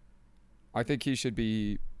 Like, I think he should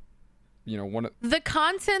be, one of The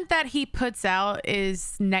content that he puts out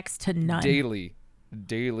is next to none.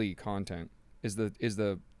 daily content is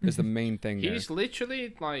the main thing there. He's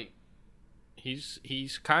literally like,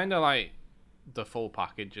 he's kind of like the full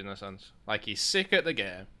package in a sense. Like, he's sick at the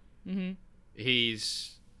game. Mm-hmm.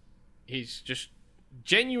 He's just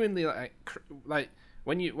genuinely like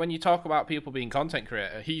when you talk about people being content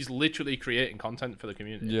creator, he's literally creating content for the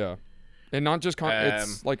community. Yeah, and not just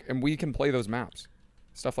it's like, and we can play those maps,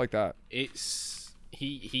 stuff like that. It's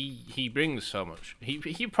he brings so much.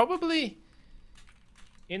 He probably,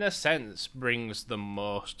 in a sense, brings the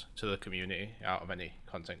most to the community out of any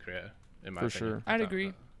content creator, in my For opinion. sure. I'd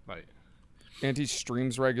agree. Like, And he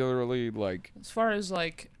streams regularly, like, As far as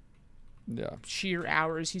like yeah. sheer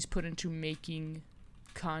hours he's put into making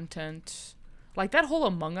content, like that whole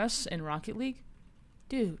Among Us in Rocket League,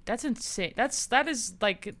 dude, that's insane. That is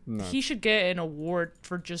like Nuts. he should get an award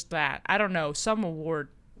for just that. I don't know, some award.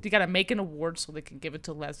 They gotta make an award so they can give it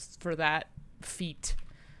to Les for that feat.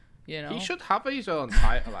 he should have his own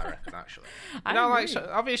title, I reckon. Actually, I like, agree. so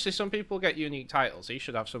obviously some people get unique titles. He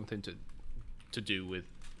should have something to do with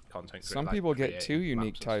content. Some like people get creating 2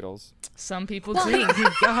 unique maps and titles. Some people Well, do. there you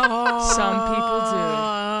go. Some people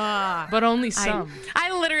do, but only some.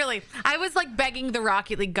 I was like begging the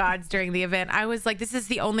Rocket League gods during the event. I was like, this is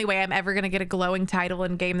the only way I'm ever going to get a glowing title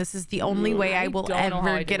in game. This is the only way I will don't know how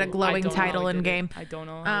ever I get did a it. glowing I don't know how title I in did it. game. I don't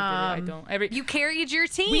know how I did it. I don't. You carried your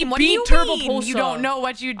team. We What do beat you Turbo mean? Pulsar. You don't know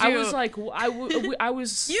what you do. I was like, I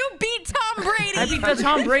was. you beat Tom Brady. I beat the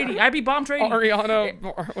Tom Brady. I beat Bomb Brady.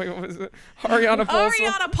 Ariana, wait, what was it? Ariana Pulsa.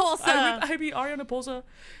 Ariana Pulsa. I beat Ariana Pulsa,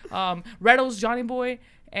 Reddles, Johnny Boy,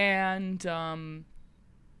 and why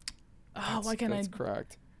can't That's I?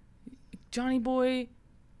 cracked. Johnny Boy,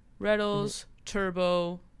 Reddles,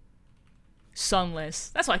 Turbo, Sunless.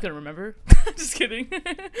 That's why I couldn't remember. Just kidding.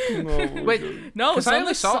 No, Wait, No, because I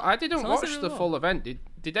only Sunless. saw. I didn't Sunless watch did the really well. full event.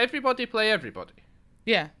 Did everybody play everybody?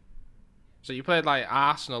 Yeah, So you played like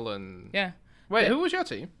Arsenal and yeah. Wait, who was your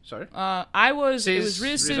team? Sorry. It was Rizz,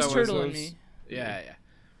 Riz, Rizzo, Turtle, and Rizzo's- me. Yeah.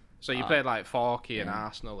 So you played like Forky and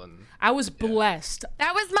Arsenal and. I was blessed.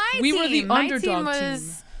 That was my team. We were the My underdog team.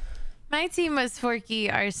 My team was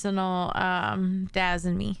Forky, Arsenal, Daz,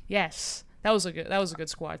 and me. Yes, that was a good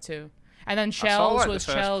squad too. And then saw, Shells like, the was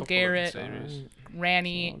first Shell, couple of the Garrett, series.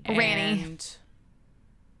 Ranny, Ranny.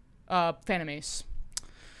 and Phantom Ace.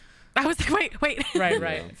 I was like, wait.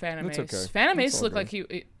 Right. Phantom That's Ace. okay. Phantom That's Ace all looked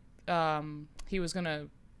good. like he was gonna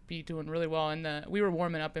be doing really well, and we were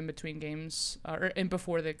warming up in between games,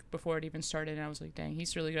 before it even started, and I was like, dang,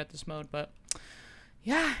 he's really good at this mode, but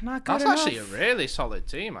yeah, not good That's enough. actually a really solid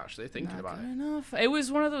team. Actually, thinking Not about good it. enough. It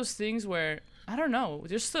was one of those things where I don't know,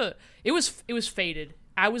 it was fated.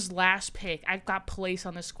 I was last pick. I got placed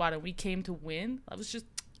on the squad, and we came to win.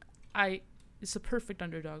 It's a perfect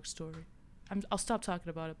underdog story. I'll stop talking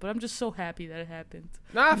about it, but I'm just so happy that it happened.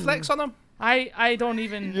 Nah, flex on them. I don't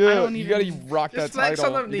even. Yeah, I don't you even. gotta rock that Just flex on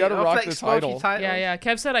title. them. You gotta Neo. rock Flex the Smokey title. Yeah.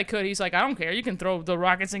 Kev said I could. He's like, I don't care. You can throw the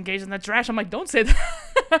Rockets engaged in the trash. I'm like, don't say that.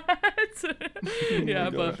 Yeah,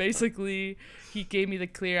 but basically, he gave me the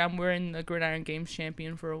clear. I'm wearing the Gridiron Games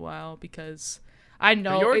champion for a while because I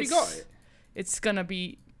know You already got it. It's gonna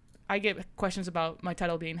be. I get questions about my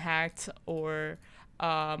title being hacked, or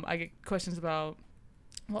I get questions about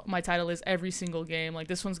what my title is every single game. Like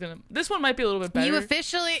this one might be a little bit better. You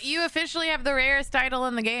officially have the rarest title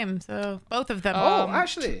in the game, so both of them. Oh,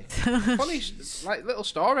 actually, funny like little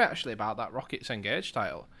story actually about that Rockets Engage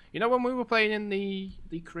title. You know when we were playing in the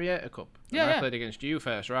Creator Cup, and I played against you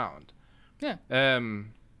first round. Yeah.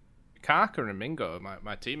 Karka and Mingo,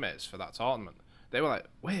 my teammates for that tournament, they were like,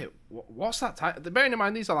 "Wait, what's that title?" Bearing in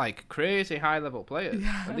mind these are like crazy high level players,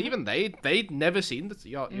 and even they'd never seen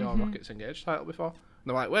your Rockets Engage title before. And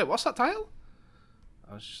they're like, "Wait, what's that title?"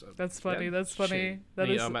 I was just like, That's funny. yeah, that's funny. she- That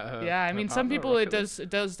Neo is. met her- Yeah, I her mean, some partner, people Rocket League. it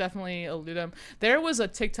does definitely elude them. There was a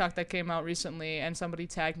TikTok that came out recently, and somebody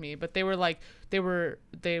tagged me, but they were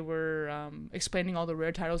explaining all the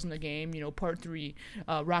rare titles in the game. You know, Part 3,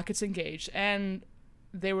 Rockets Engaged, and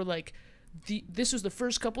they were like, this was the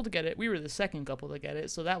first couple to get it. We were the second couple to get it,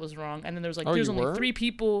 so that was wrong. And then there was like, Oh, there's you only were? 3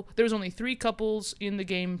 people. There was only 3 couples in the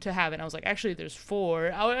game to have it. And I was like, actually, there's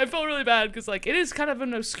 4. I felt really bad because like it is kind of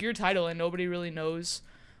an obscure title and nobody really knows,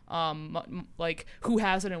 like who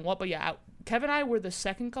has it and what. But yeah, Kev and I were the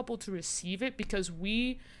second couple to receive it because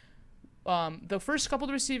we, the first couple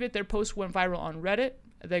to receive it, their post went viral on Reddit.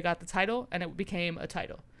 They got the title and it became a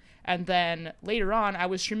title. And then later on, I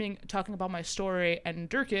was streaming, talking about my story, and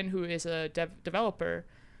Durkin, who is a developer,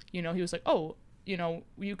 you know, he was like, "Oh, you know,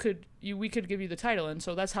 we could give you the title," and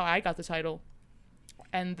so that's how I got the title.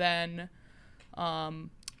 And then,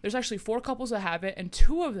 there's actually 4 couples that have it, and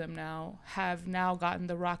 2 of them have gotten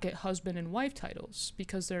the Rocket husband and wife titles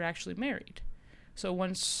because they're actually married. So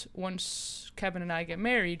once Kevin and I get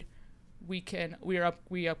married, we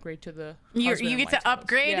upgrade to the You husband and get wife to titles.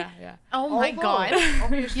 upgrade? Yeah. Oh my god.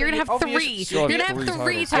 You're gonna have 3. You'll You're have gonna have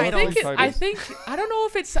 3 3 titles. titles. I think I don't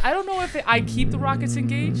know if I keep the Rockets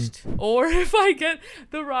engaged or if I get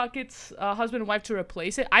the Rockets husband and wife to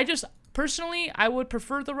replace it. Personally, I would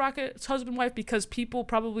prefer the Rockets husband and wife because people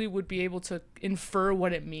probably would be able to infer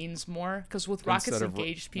what it means more. Because with Rockets Instead of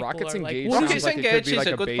engaged, people Rockets are like, engaged what sounds is Rockets it? like it could Engaged be is like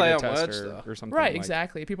a a good beta play on tester words, though. or something. Right, like.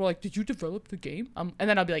 exactly. People are like, did you develop the game? And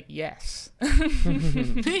then I'll be like, yes,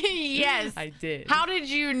 Yes. I did. How did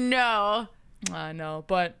you know? I know,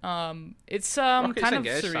 but it's Rockets kind of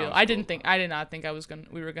Engaged surreal. sounds I did not think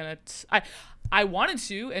we were gonna. I wanted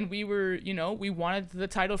to, and we were, you know, we wanted the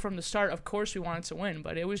title from the start. Of course, we wanted to win,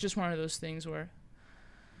 but it was just one of those things where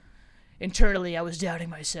internally I was doubting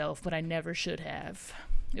myself, but I never should have.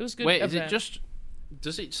 It was good. Wait, is it event. just?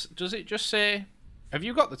 Does it just say? Have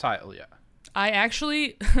you got the title yet? I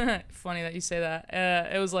actually, funny that you say that.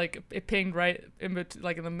 It was like it pinged right in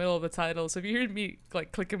in the middle of the title. So if you hear me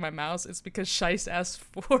like clicking my mouse, it's because Shice asked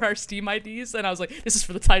for our Steam IDs, and I was like, "This is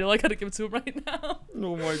for the title. I gotta give it to him right now."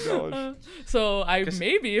 Oh my gosh. So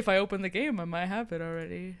maybe if I open the game, I might have it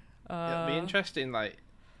already. It'd be interesting, like,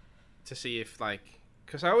 to see if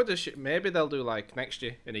because I would assume maybe they'll do like next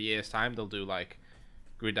year in a year's time they'll do like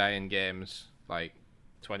Gridiron Games like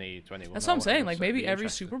 2021. That's what I'm saying. Like so it'd maybe be every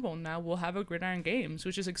interesting. Super Bowl now will have a Gridiron Games,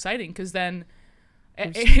 which is exciting because then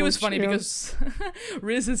it Super was funny champs. because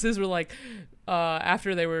Riz and Sis were like,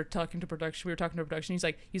 after they were talking to production, we were talking to production.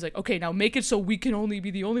 He's like, okay, now make it so we can only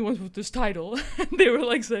be the only ones with this title. And they were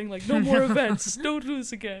like saying like, no more events, don't do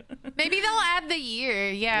this again. Maybe they'll add the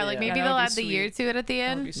year. Yeah, like Yeah. maybe Yeah, they'll that'd add be the year sweet. to it at the That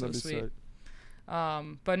would end. be so That'd be sweet. sick.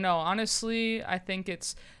 But no, honestly, I think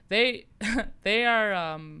it's they are.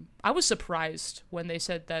 I was surprised when they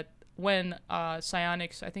said that when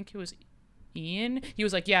Psyonix, I think it was Ian. He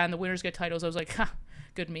was like, yeah, and the winners get titles. I was like, ha,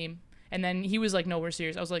 good meme. And then he was like, no, we're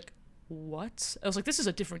serious. I was like, what? I was like, this is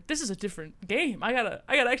a different game. I gotta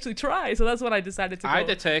actually try. So that's when I decided to go. I'd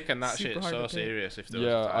have taken that super shit hard so to pick. serious if there was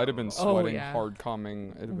Yeah, a I'd have been title. sweating yeah. hard coming.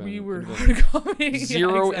 It'd have been, We were it'd have hard coming. been Yeah, zero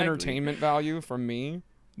exactly. entertainment value from me,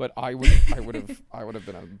 but I would have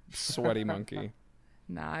been a sweaty monkey.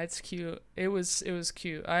 Nah, it's cute. It was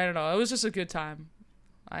cute. I don't know. It was just a good time.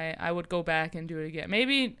 I would go back and do it again.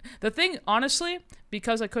 Maybe the thing, honestly,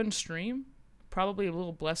 because I couldn't stream, probably a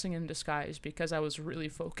little blessing in disguise because I was really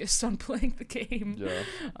focused on playing the game.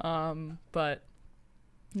 Yeah. But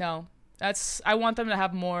no, I want them to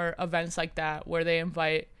have more events like that where they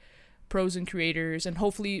invite pros and creators, and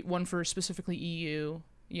hopefully one for specifically EU,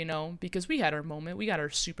 you know, because we had our moment. We got our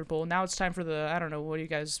Super Bowl. Now it's time for I don't know, what do you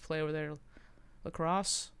guys play over there?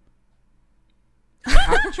 Lacrosse?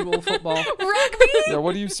 Actual football. Rugby? Yeah,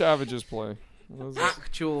 what do you savages play? What is this?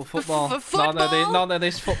 Actual football. Football? None of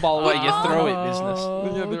this football where you throw it business.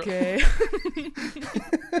 Oh, Yeah, okay.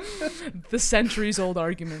 The centuries-old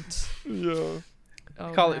argument. Yeah.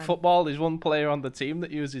 Oh, Call man. it football. There's one player on the team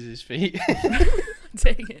that uses his feet.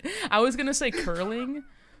 Dang it. I was gonna say curling,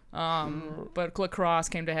 but lacrosse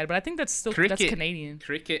came to head. But I think that's still that's Cricket. Canadian.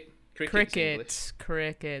 Cricket's English.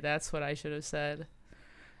 Cricket. That's what I should have said.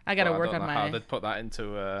 I gotta Well, work I don't on know how my they'd put that into.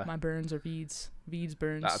 burns or Veeds. Veeds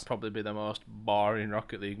burns. That'd probably be the most boring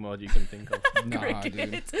Rocket League mode you can think of. Nah, dude.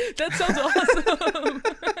 Cricket. That sounds awesome.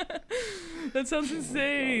 That sounds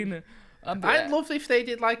insane. I'd love if they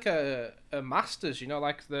did like a Masters, you know,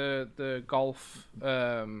 like the golf.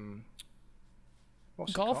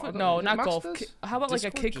 What's it golf? called? No, Is it not golf. Masters? How about like a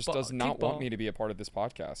Discord kickball? just does not want kickball? me to be a part of this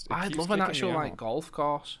podcast. It I'd keeps love an kicking actual me like out. golf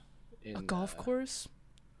course. A golf course?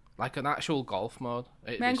 Like an actual golf mode.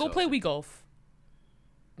 It'd Man, be go so play sick. Wii Golf.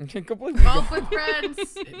 Golf with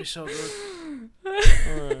friends. It'd be so good.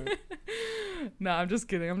 Alright. No, I'm just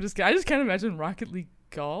kidding. I just can't imagine Rocket League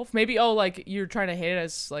golf. Maybe like you're trying to hit it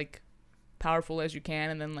as like powerful as you can,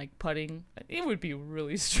 and then like putting. It would be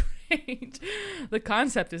really strange. The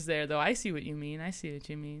concept is there though. I see what you mean.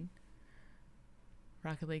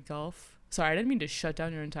 Rocket League golf. Sorry, I didn't mean to shut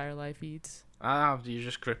down your entire life, Eats. You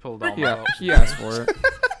just crippled all my Yeah, hopes. he asked for it.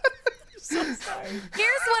 So sorry.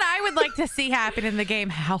 Here's what I would like to see happen in the game.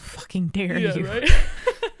 How fucking dare Yeah, you? right.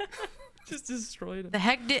 Just destroyed it. The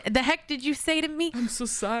heck did you say to me? I'm so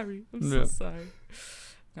sorry. I'm so Yeah. sorry.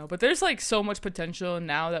 No, but there's like so much potential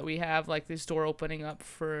now that we have like this door opening up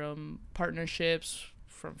for partnerships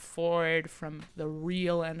from Ford, from the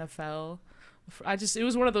real NFL. It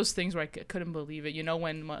was one of those things where I couldn't believe it. You know,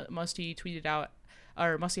 when Musty tweeted out,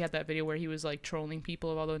 or Musty had that video where he was like trolling people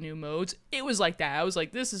of all the new modes. It was like that. I was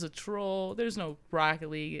like, this is a troll. There's no Rocket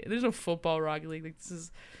League. There's no football Rocket League. Like, this is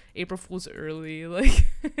April Fool's early. Like,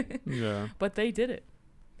 Yeah. but they did it.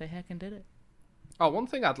 They heckin' did it. Oh, one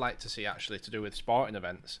thing I'd like to see actually to do with sporting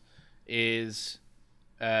events is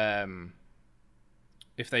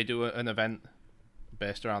if they do an event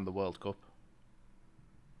based around the World Cup.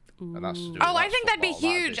 And that's to do with Oh, I less think that'd be football,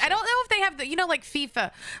 huge. I sick. don't know if they have the, you know, like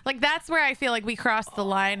FIFA. Like that's where I feel like we crossed the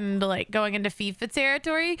line into like going into FIFA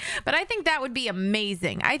territory. But I think that would be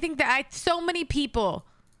amazing. I think that so many people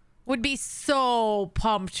would be so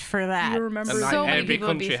pumped for that. You remember- And like so many every people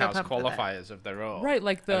would be country so has pumped for that. qualifiers of their own. Right,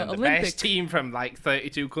 like the and then Olympic. the best team from like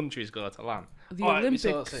 32 countries go to LAN. The Oh, it'd be Olympic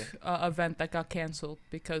so sick. event that got canceled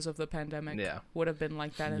because of the pandemic Yeah. would have been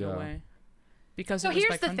like that in Yeah. a way. Because So it was by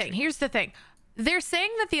here's the country. thing. Here's the thing. They're saying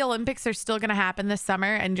that the Olympics are still going to happen this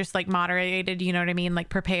summer and just like moderated, you know what I mean? Like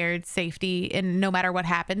prepared, safety, and no matter what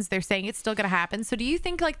happens, they're saying it's still going to happen. So do you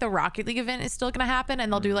think like the Rocket League event is still going to happen and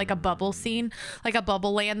they'll do like a bubble scene, like a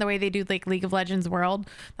bubble land, the way they do like League of Legends World?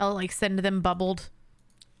 They'll like send them bubbled.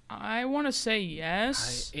 I want to say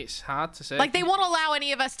yes. It's hard to say. Like they won't allow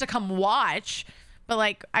any of us to come watch, but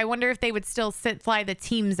like I wonder if they would still fly the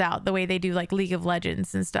teams out the way they do like League of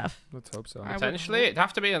Legends and stuff. Let's hope so. I would Potentially, hope- it'd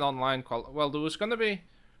have to be an online Well, there was going to be.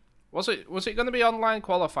 Was it going to be online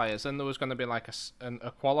qualifiers? And there was going to be like a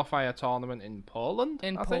qualifier tournament in Poland.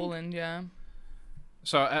 in I think? Poland, yeah.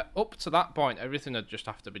 So up to that point, everything would just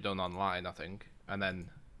have to be done online, I think, and then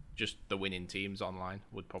just the winning teams online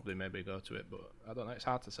would probably maybe go to it. But I don't know. It's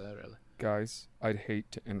hard to say really. Guys, I'd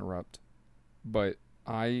hate to interrupt, but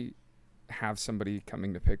I have somebody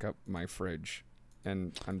coming to pick up my fridge,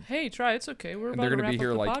 and I'm Hey, try. It's okay. We're And about they're to gonna wrap be up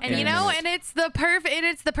here, the like, podcast. And you Yeah. know, minutes. and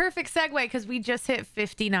it's the perfect segue because we just hit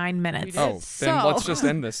 59 minutes. We did. oh, So then let's just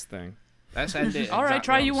end this thing. Let's end it. All right, exactly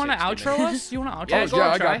try. on You want to 60 outro minutes. us? You want to outro Yeah, us? go Yeah,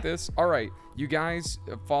 on, I try. got this. All right, you guys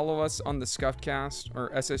follow us on the Scuffcast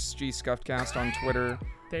or SSG Scuffcast on Twitter.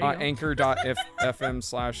 There you go.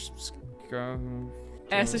 Anchor.fm/scuff.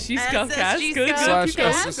 SSG Scuffcast. SSG Good, Scuff. good. / Keep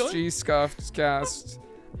going, keep SSG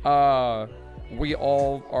Scuffcast. We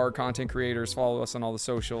all are content creators. Follow us on all the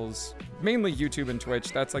socials, mainly YouTube and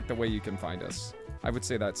Twitch. That's like the way you can find us. I would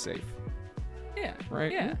say that's safe, going. Yeah.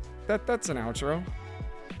 right? Yeah. That's an outro.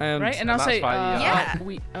 And Right, and I'll that's say, why, Yeah.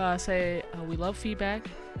 we love feedback.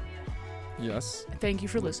 yes, Thank you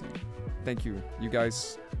for listening. thank you. You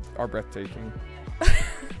guys are breathtaking.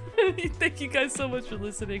 Thank you guys so much for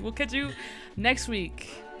listening. We'll catch you next week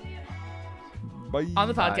Bye. on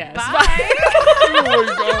the podcast. Bye.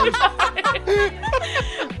 Oh my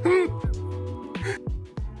gosh.